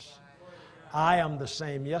 ounce. I am the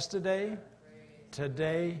same yesterday,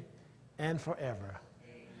 today, and forever.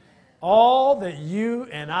 All that you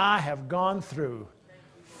and I have gone through,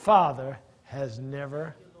 Father has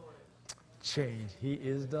never changed. He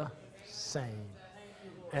is the same.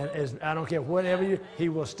 And I don't care whatever he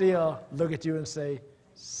will still look at you and say,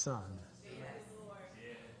 son.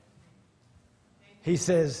 He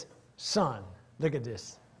says, son, look at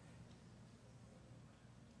this.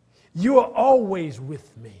 You are always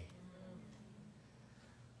with me.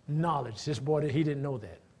 Knowledge. This boy, he didn't know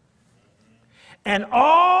that. And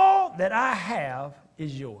all that I have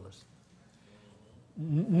is yours.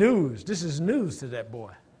 News. This is news to that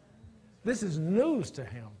boy. This is news to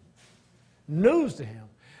him. News to him.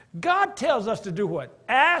 God tells us to do what?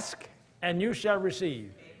 Ask and you shall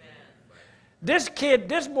receive. This kid,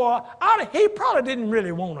 this boy, he probably didn't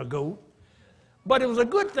really want to go, but it was a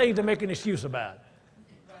good thing to make an excuse about.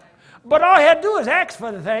 But all he had to do is ask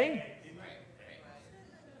for the thing.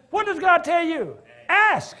 What does God tell you?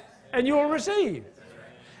 Ask and you will receive.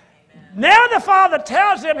 Now the father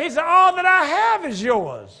tells him, he said, all that I have is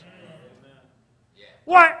yours.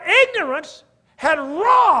 Why, ignorance had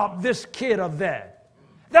robbed this kid of that.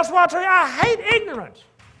 That's why I tell you, I hate ignorance.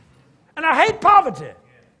 And I hate poverty.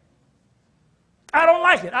 I don't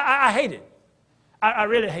like it. I hate it. I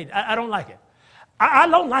really hate it. I don't like it. I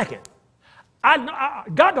don't like it.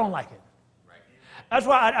 God don't like it. That's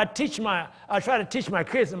why I try to teach my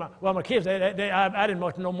kids. My kids, I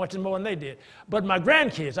didn't know much more than they did. But my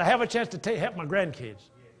grandkids, I have a chance to help my grandkids.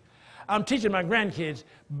 I'm teaching my grandkids,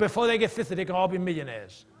 before they get 50, they can all be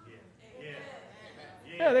millionaires.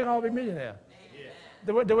 Yeah, they can all be millionaires.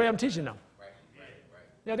 The way I'm teaching them.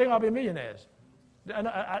 Yeah, they can all be millionaires.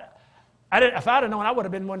 If I'd have known, I would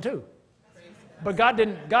have been one too. But God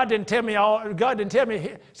didn't tell me all. God didn't tell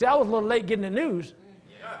me. See, I was a little late getting the news.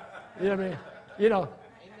 You know what I mean? You know,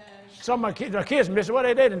 some of my kids miss it. Well,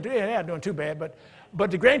 they didn't. They're not doing too bad.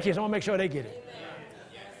 But the grandkids, I want to make sure they get it.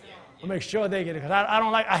 I make sure they get it because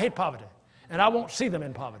I hate poverty, and I won't see them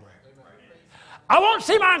in poverty. I won't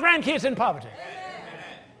see my grandkids in poverty.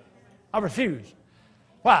 I refuse.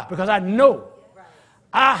 Why? Because I know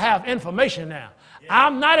I have information now.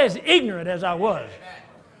 I'm not as ignorant as I was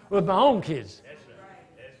with my own kids.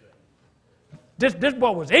 This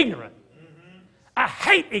boy was ignorant. I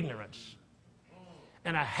hate ignorance.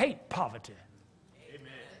 And I hate poverty.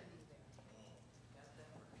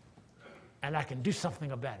 And I can do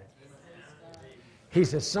something about it. He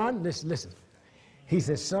says, son, listen. He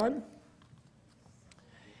says, son,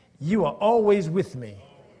 you are always with me.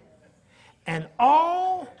 And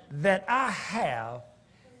all that I have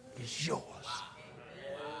is yours.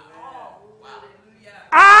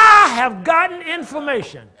 I have gotten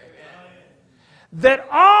information that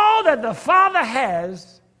all that the Father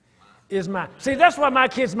has is mine. See, that's why my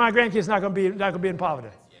grandkids not going to be in poverty.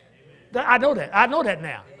 I know that. I know that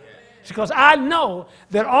now. Because I know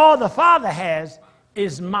that all the Father has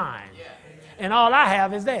is mine. And all I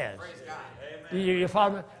have is theirs. You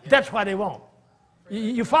follow me? That's why they won't.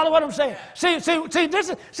 You follow what I'm saying? See, we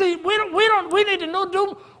need to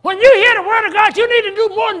know, when you hear the word of God, you need to do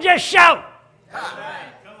more than just shout.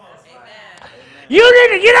 You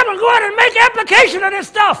need to get up and go out and make application of this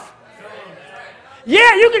stuff.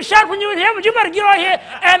 Yeah, you can shout when you're in here, but you better get out here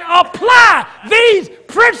and apply these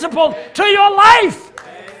principles to your life.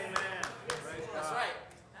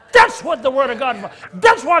 That's what the word of God is for.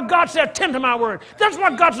 That's why God said, attend to my word. That's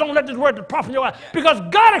why God don't let this word depart from your life. Because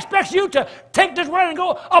God expects you to take this word and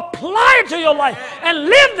go apply it to your life and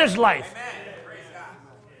live this life.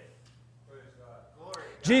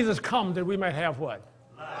 Jesus come that we might have what?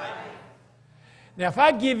 Life. Now, if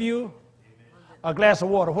I give you a glass of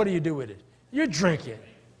water, what do you do with it? You drink it.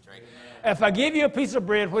 If I give you a piece of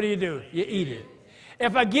bread, what do? You eat it.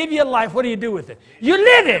 If I give you life, what do you do with it? You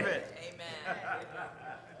live it.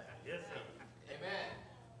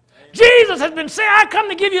 Jesus has been saying, I come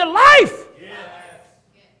to give you life. Yes.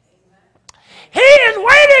 He is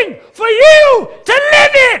waiting for you to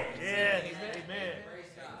live it. Yes. Amen.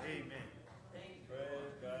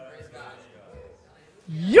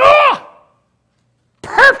 Your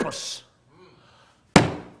purpose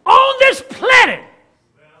on this planet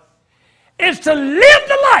is to live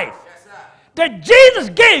the life that Jesus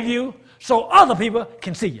gave you so other people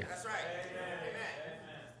can see you.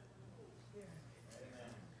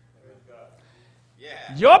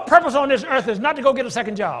 Your purpose on this earth is not to go get a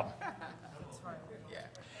second job.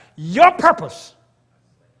 Your purpose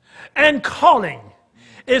and calling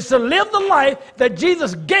is to live the life that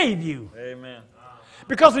Jesus gave you. Amen.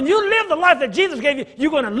 Because when you live the life that Jesus gave you,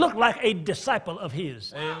 you're going to look like a disciple of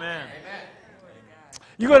his. Amen.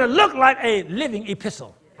 You're going to look like a living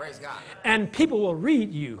epistle. Praise God. And people will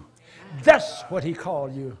read you. That's what he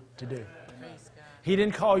called you to do. He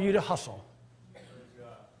didn't call you to hustle.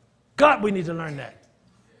 God, we need to learn that.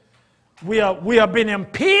 We have been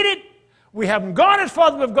impeded. We haven't gone as far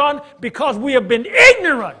as we've gone because we have been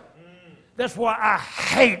ignorant. That's why I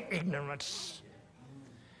hate ignorance.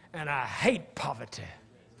 And I hate poverty.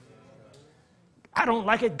 I don't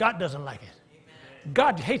like it. God doesn't like it.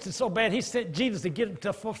 God hates it so bad, he sent Jesus to get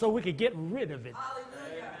it so we could get rid of it.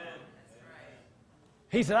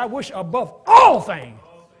 He said, I wish above all things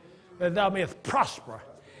that thou mayest prosper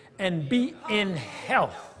and be in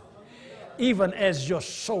health, even as your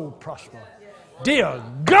soul prosper. Dear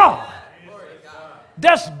God,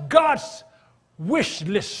 that's God's wish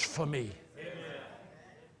list for me.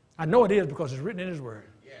 I know it is because it's written in his word.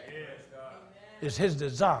 It's his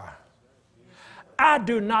desire. I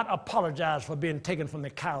do not apologize for being taken from the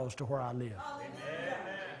cows to where I live.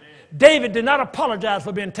 David did not apologize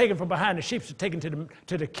for being taken from behind the sheep to taken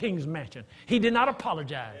to the king's mansion. He did not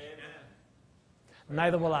apologize.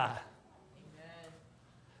 Neither will I.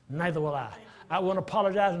 Neither will I. I won't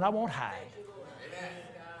apologize and I won't hide.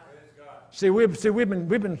 See, we've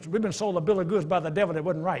been sold a bill of goods by the devil that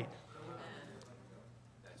wasn't right.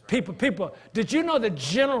 People, did you know the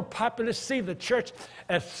general populace see the church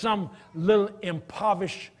as some little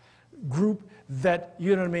impoverished group that,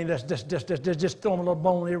 you know what I mean, that's just throwing a little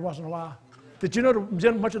bone every once in a while? Did you know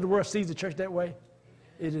much of the world sees the church that way?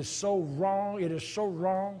 It is so wrong. It is so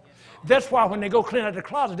wrong. That's why when they go clean out the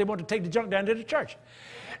closet, they want to take the junk down to the church.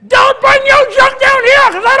 Don't bring your junk down here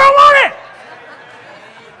because I don't want it.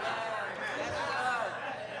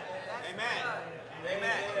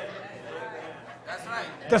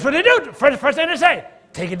 That's what they do. First thing they say,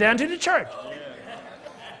 take it down to the church.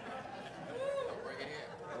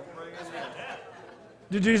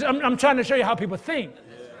 I'm trying to show you how people think.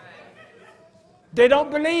 They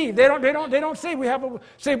don't believe. They don't see.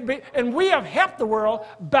 And we have helped the world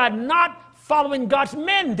by not following God's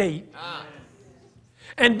mandate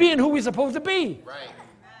and being who we're supposed to be. Right.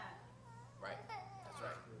 That's right.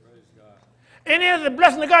 Any of the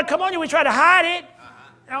blessing of God come on you, we try to hide it.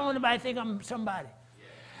 I don't want anybody to think I'm somebody.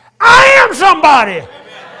 I am somebody.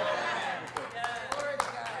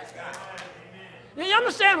 You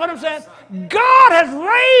understand what I'm saying? God has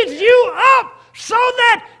raised you up so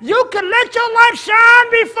that you can let your light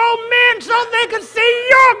shine before men so they can see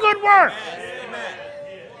your good work.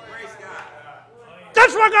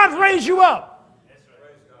 That's why God's raised you up.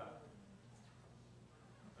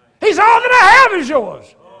 He's all that I have is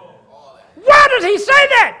yours. Why does he say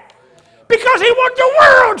that? Because he wants the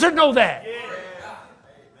world to know that.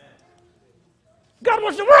 God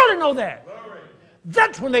wants the world to know that.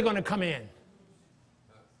 That's when they're going to come in.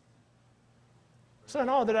 Son,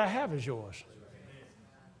 all that I have is yours.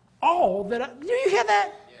 All that I... Do you hear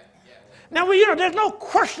that? Now, there's no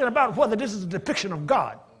question about whether this is a depiction of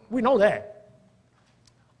God. We know that.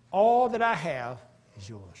 All that I have is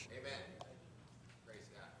yours. Amen. Praise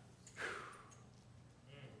God.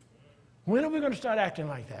 When are we going to start acting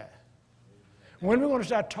like that? When are we going to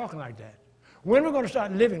start talking like that? When are we going to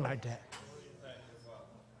start living like that?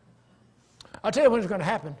 I'll tell you when it's going to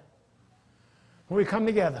happen. When we come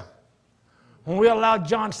together. When we allow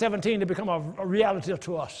John 17 to become a reality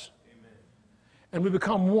to us. Amen. And we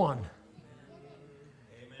become one. Amen.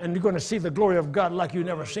 And you're going to see the glory of God like you've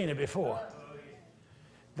never seen it before.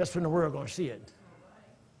 That's when the world is going to see it.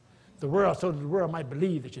 The world, so that the world might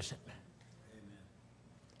believe that you sent me. Amen.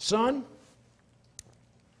 Son,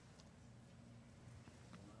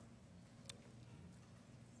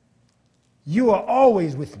 you are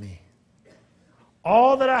always with me.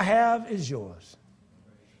 All that I have is yours.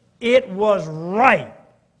 It was right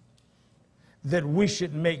that we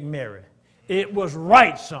should make merry. It was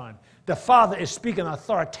right, son. The Father is speaking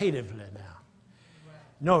authoritatively now.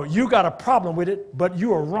 No, you got a problem with it, but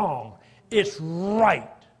you are wrong. It's right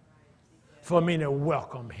for me to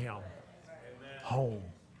welcome him home.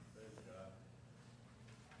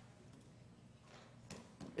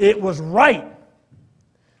 It was right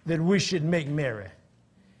that we should make merry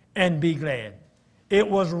and be glad. It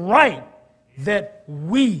was right that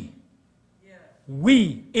we,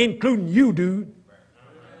 including you, dude,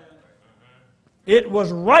 it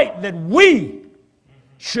was right that we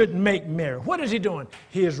should make merry. What is he doing?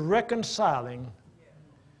 He is reconciling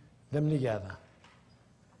them together.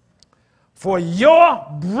 For your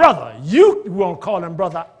brother, you won't call him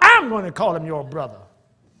brother, I'm going to call him your brother.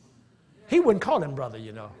 He wouldn't call him brother,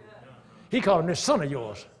 you know. He called him this son of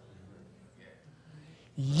yours.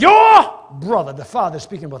 Your brother, the Father is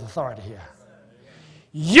speaking with authority here.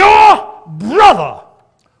 Your brother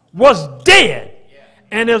was dead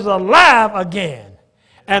and is alive again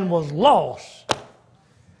and was lost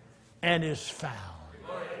and is found.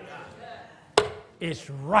 It's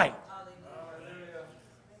right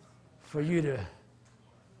for you to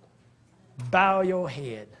bow your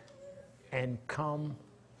head and come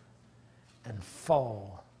and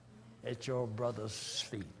fall at your brother's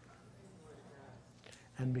feet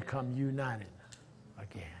and become united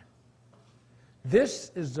again.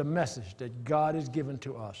 This is the message that God has given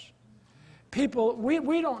to us. People,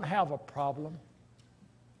 we don't have a problem.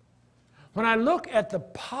 When I look at the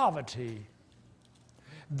poverty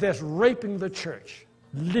that's raping the church,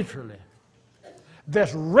 literally,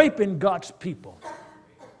 that's raping God's people,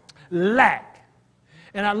 lack,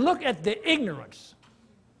 and I look at the ignorance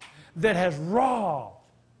that has robbed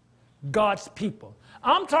God's people.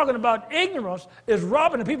 I'm talking about ignorance is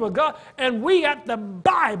robbing the people of God, and we got the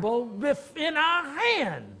Bible within our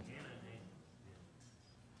hand.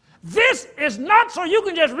 This is not so you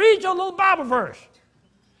can just read your little Bible verse.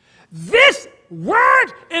 This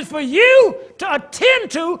word is for you to attend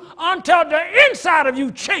to until the inside of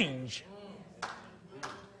you change.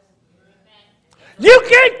 You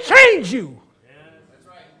can't change you.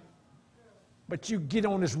 But you get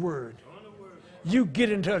on this word. You get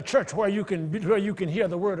into a church where you can hear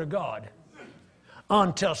the word of God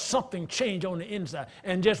until something changes on the inside.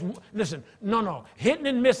 And just listen, no, hitting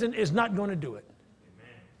and missing is not going to do it.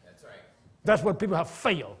 That's right. That's what people have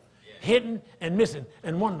failed. Hitting and missing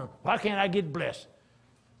and wondering, why can't I get blessed?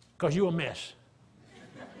 Because you're a mess.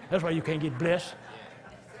 That's why you can't get blessed.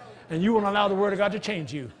 And you won't allow the word of God to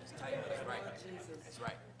change you. That's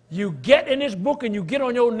right. You get in this book and you get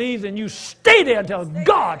on your knees and you stay there until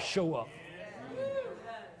God show up.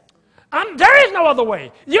 There is no other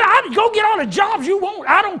way. Go get all the jobs you want.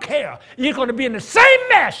 I don't care. You're going to be in the same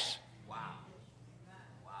mess. Wow.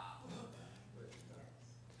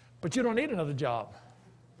 But you don't need another job.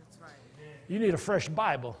 You need a fresh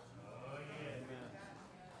Bible.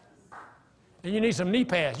 And you need some knee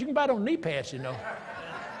pads. You can buy those knee pads, you know.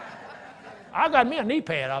 I got me a knee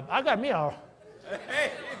pad. I got one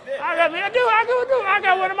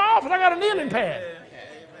in my office. I got a kneeling pad.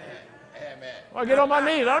 I get on my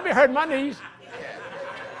knees. I don't be hurting my knees.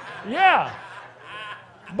 Yeah.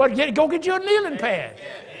 But go get you a kneeling pad.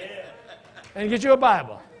 And get you a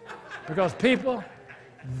Bible. Because people,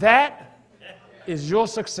 that is your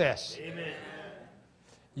success.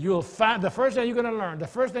 You'll find the first thing you're going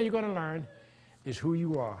to learn is who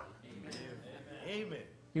you are. Amen.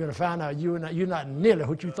 You're going to find out you're not nearly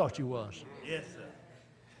what you thought you was. Yes, sir.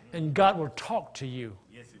 And God will talk to you.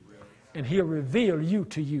 Yes, He will. And He'll reveal you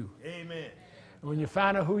to you. Amen. And when you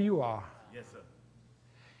find out who you are, Yes, sir.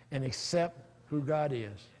 and accept who God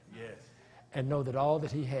is, Yes. and know that all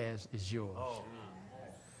that He has is yours. Oh.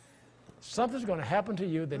 Something's going to happen to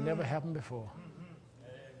you that never happened before.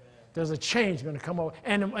 There's a change going to come over.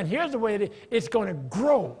 And here's the way it is. It's going to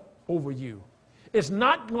grow over you. It's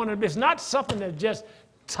not something that just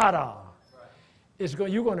ta-da.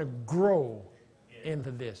 You're going to grow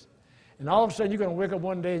into this. And all of a sudden, you're going to wake up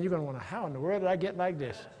one day and you're going to wonder, how in the world did I get like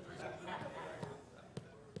this?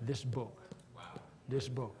 This book. This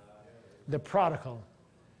book. The prodigal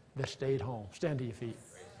that stayed home. Stand to your feet.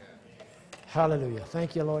 Hallelujah.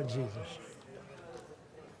 Thank you, Lord Jesus.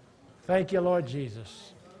 Thank you, Lord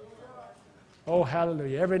Jesus. Oh,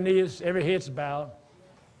 hallelujah. Every head's bowed.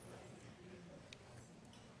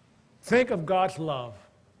 Think of God's love.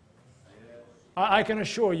 I can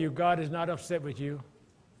assure you, God is not upset with you.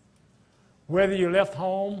 Whether you left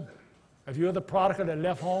home, if you're the prodigal that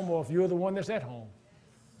left home, or if you're the one that's at home,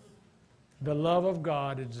 the love of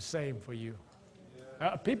God is the same for you.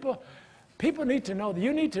 People need to know that.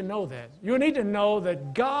 You need to know that. You need to know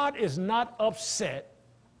that God is not upset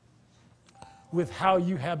with how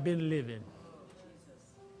you have been living.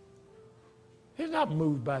 He's not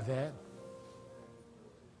moved by that.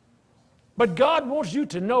 But God wants you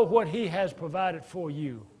to know what He has provided for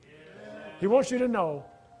you. He wants you to know.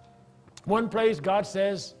 One place God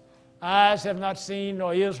says, eyes have not seen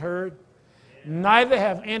nor ears heard, neither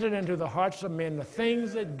have entered into the hearts of men the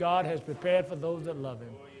things that God has prepared for those that love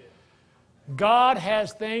Him. God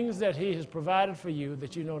has things that He has provided for you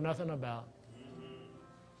that you know nothing about.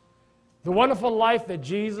 The wonderful life that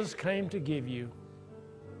Jesus came to give you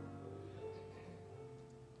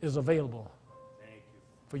is available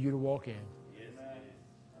for you to walk in.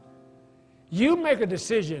 You make a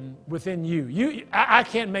decision within you. I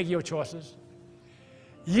can't make your choices.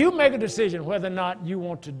 You make a decision whether or not you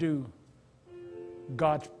want to do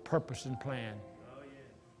God's purpose and plan.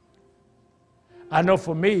 I know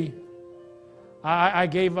for me, I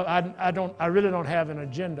gave up. I really don't have an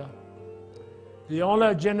agenda. The only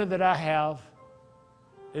agenda that I have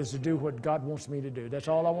is to do what God wants me to do. That's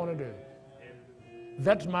all I want to do.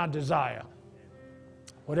 That's my desire.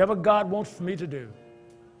 Whatever God wants me to do.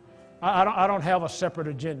 I don't have a separate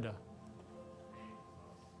agenda.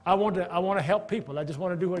 I want to help people. I just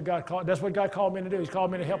want to do what God called. That's what God called me to do. He's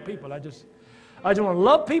called me to help people. I just want to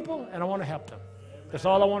love people and I want to help them. That's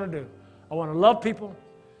all I want to do. I want to love people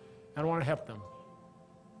and I want to help them.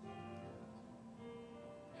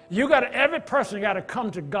 Every person got to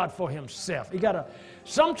come to God for himself. You got to.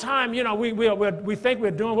 Sometimes, we think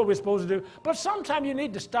we're doing what we're supposed to do, but sometimes you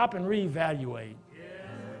need to stop and reevaluate.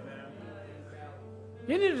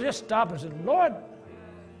 You need to just stop and say, Lord,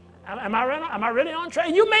 am I really on track?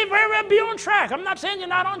 You may very well be on track. I'm not saying you're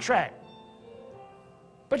not on track.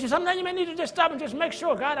 But sometimes you may need to just stop and just make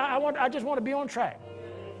sure, God, I just want to be on track.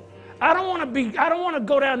 I don't want to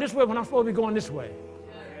go down this way when I'm supposed to be going this way.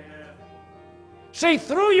 See,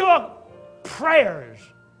 through your prayers,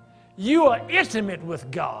 you are intimate with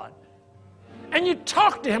God. And you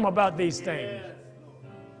talk to him about these things.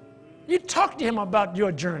 You talk to him about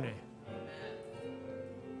your journey.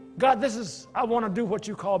 God, I want to do what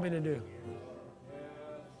you called me to do.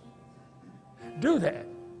 Do that.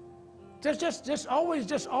 Just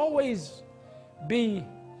always be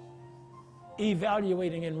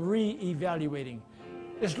evaluating and re-evaluating.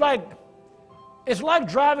 It's like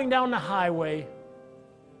driving down the highway,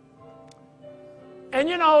 and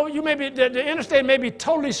the interstate may be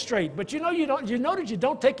totally straight, but you know that you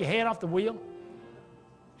don't take your hand off the wheel,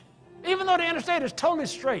 even though the interstate is totally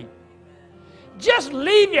straight. Just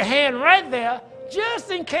leave your hand right there,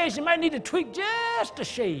 just in case you might need to tweak just a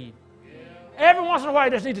shade. Every once in a while,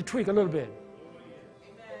 you just need to tweak a little bit.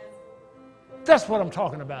 That's what I'm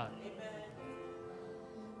talking about.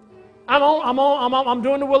 I'm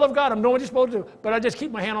doing the will of God. I'm doing what you're supposed to do. But I just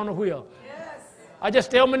keep my hand on the wheel. I just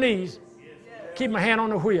stay on my knees, keep my hand on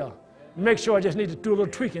the wheel, and make sure I just need to do a little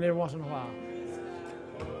tweaking every once in a while.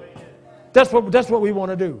 That's what we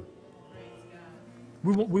want to do.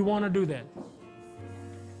 We want to do that.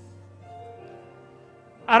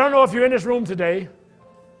 I don't know if you're in this room today.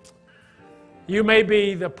 You may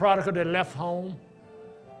be the prodigal that left home.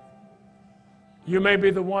 You may be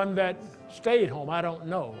the one that stayed home. I don't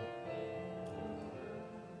know.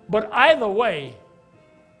 But either way,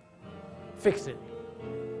 fix it.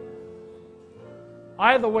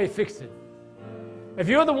 Either way, fix it. If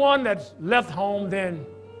you're the one that's left home, then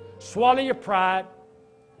swallow your pride,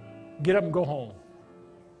 get up and go home.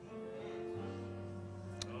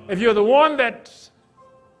 If you're the one that's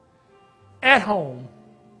at home,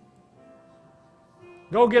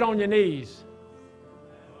 go get on your knees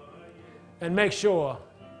and make sure,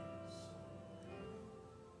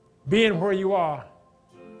 being where you are,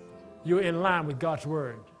 you're in line with God's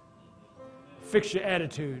word. Fix your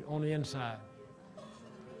attitude on the inside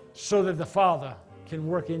so that the Father can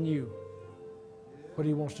work in you what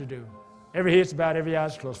he wants to do. Every head's bowed, every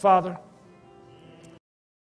eye's closed. Father,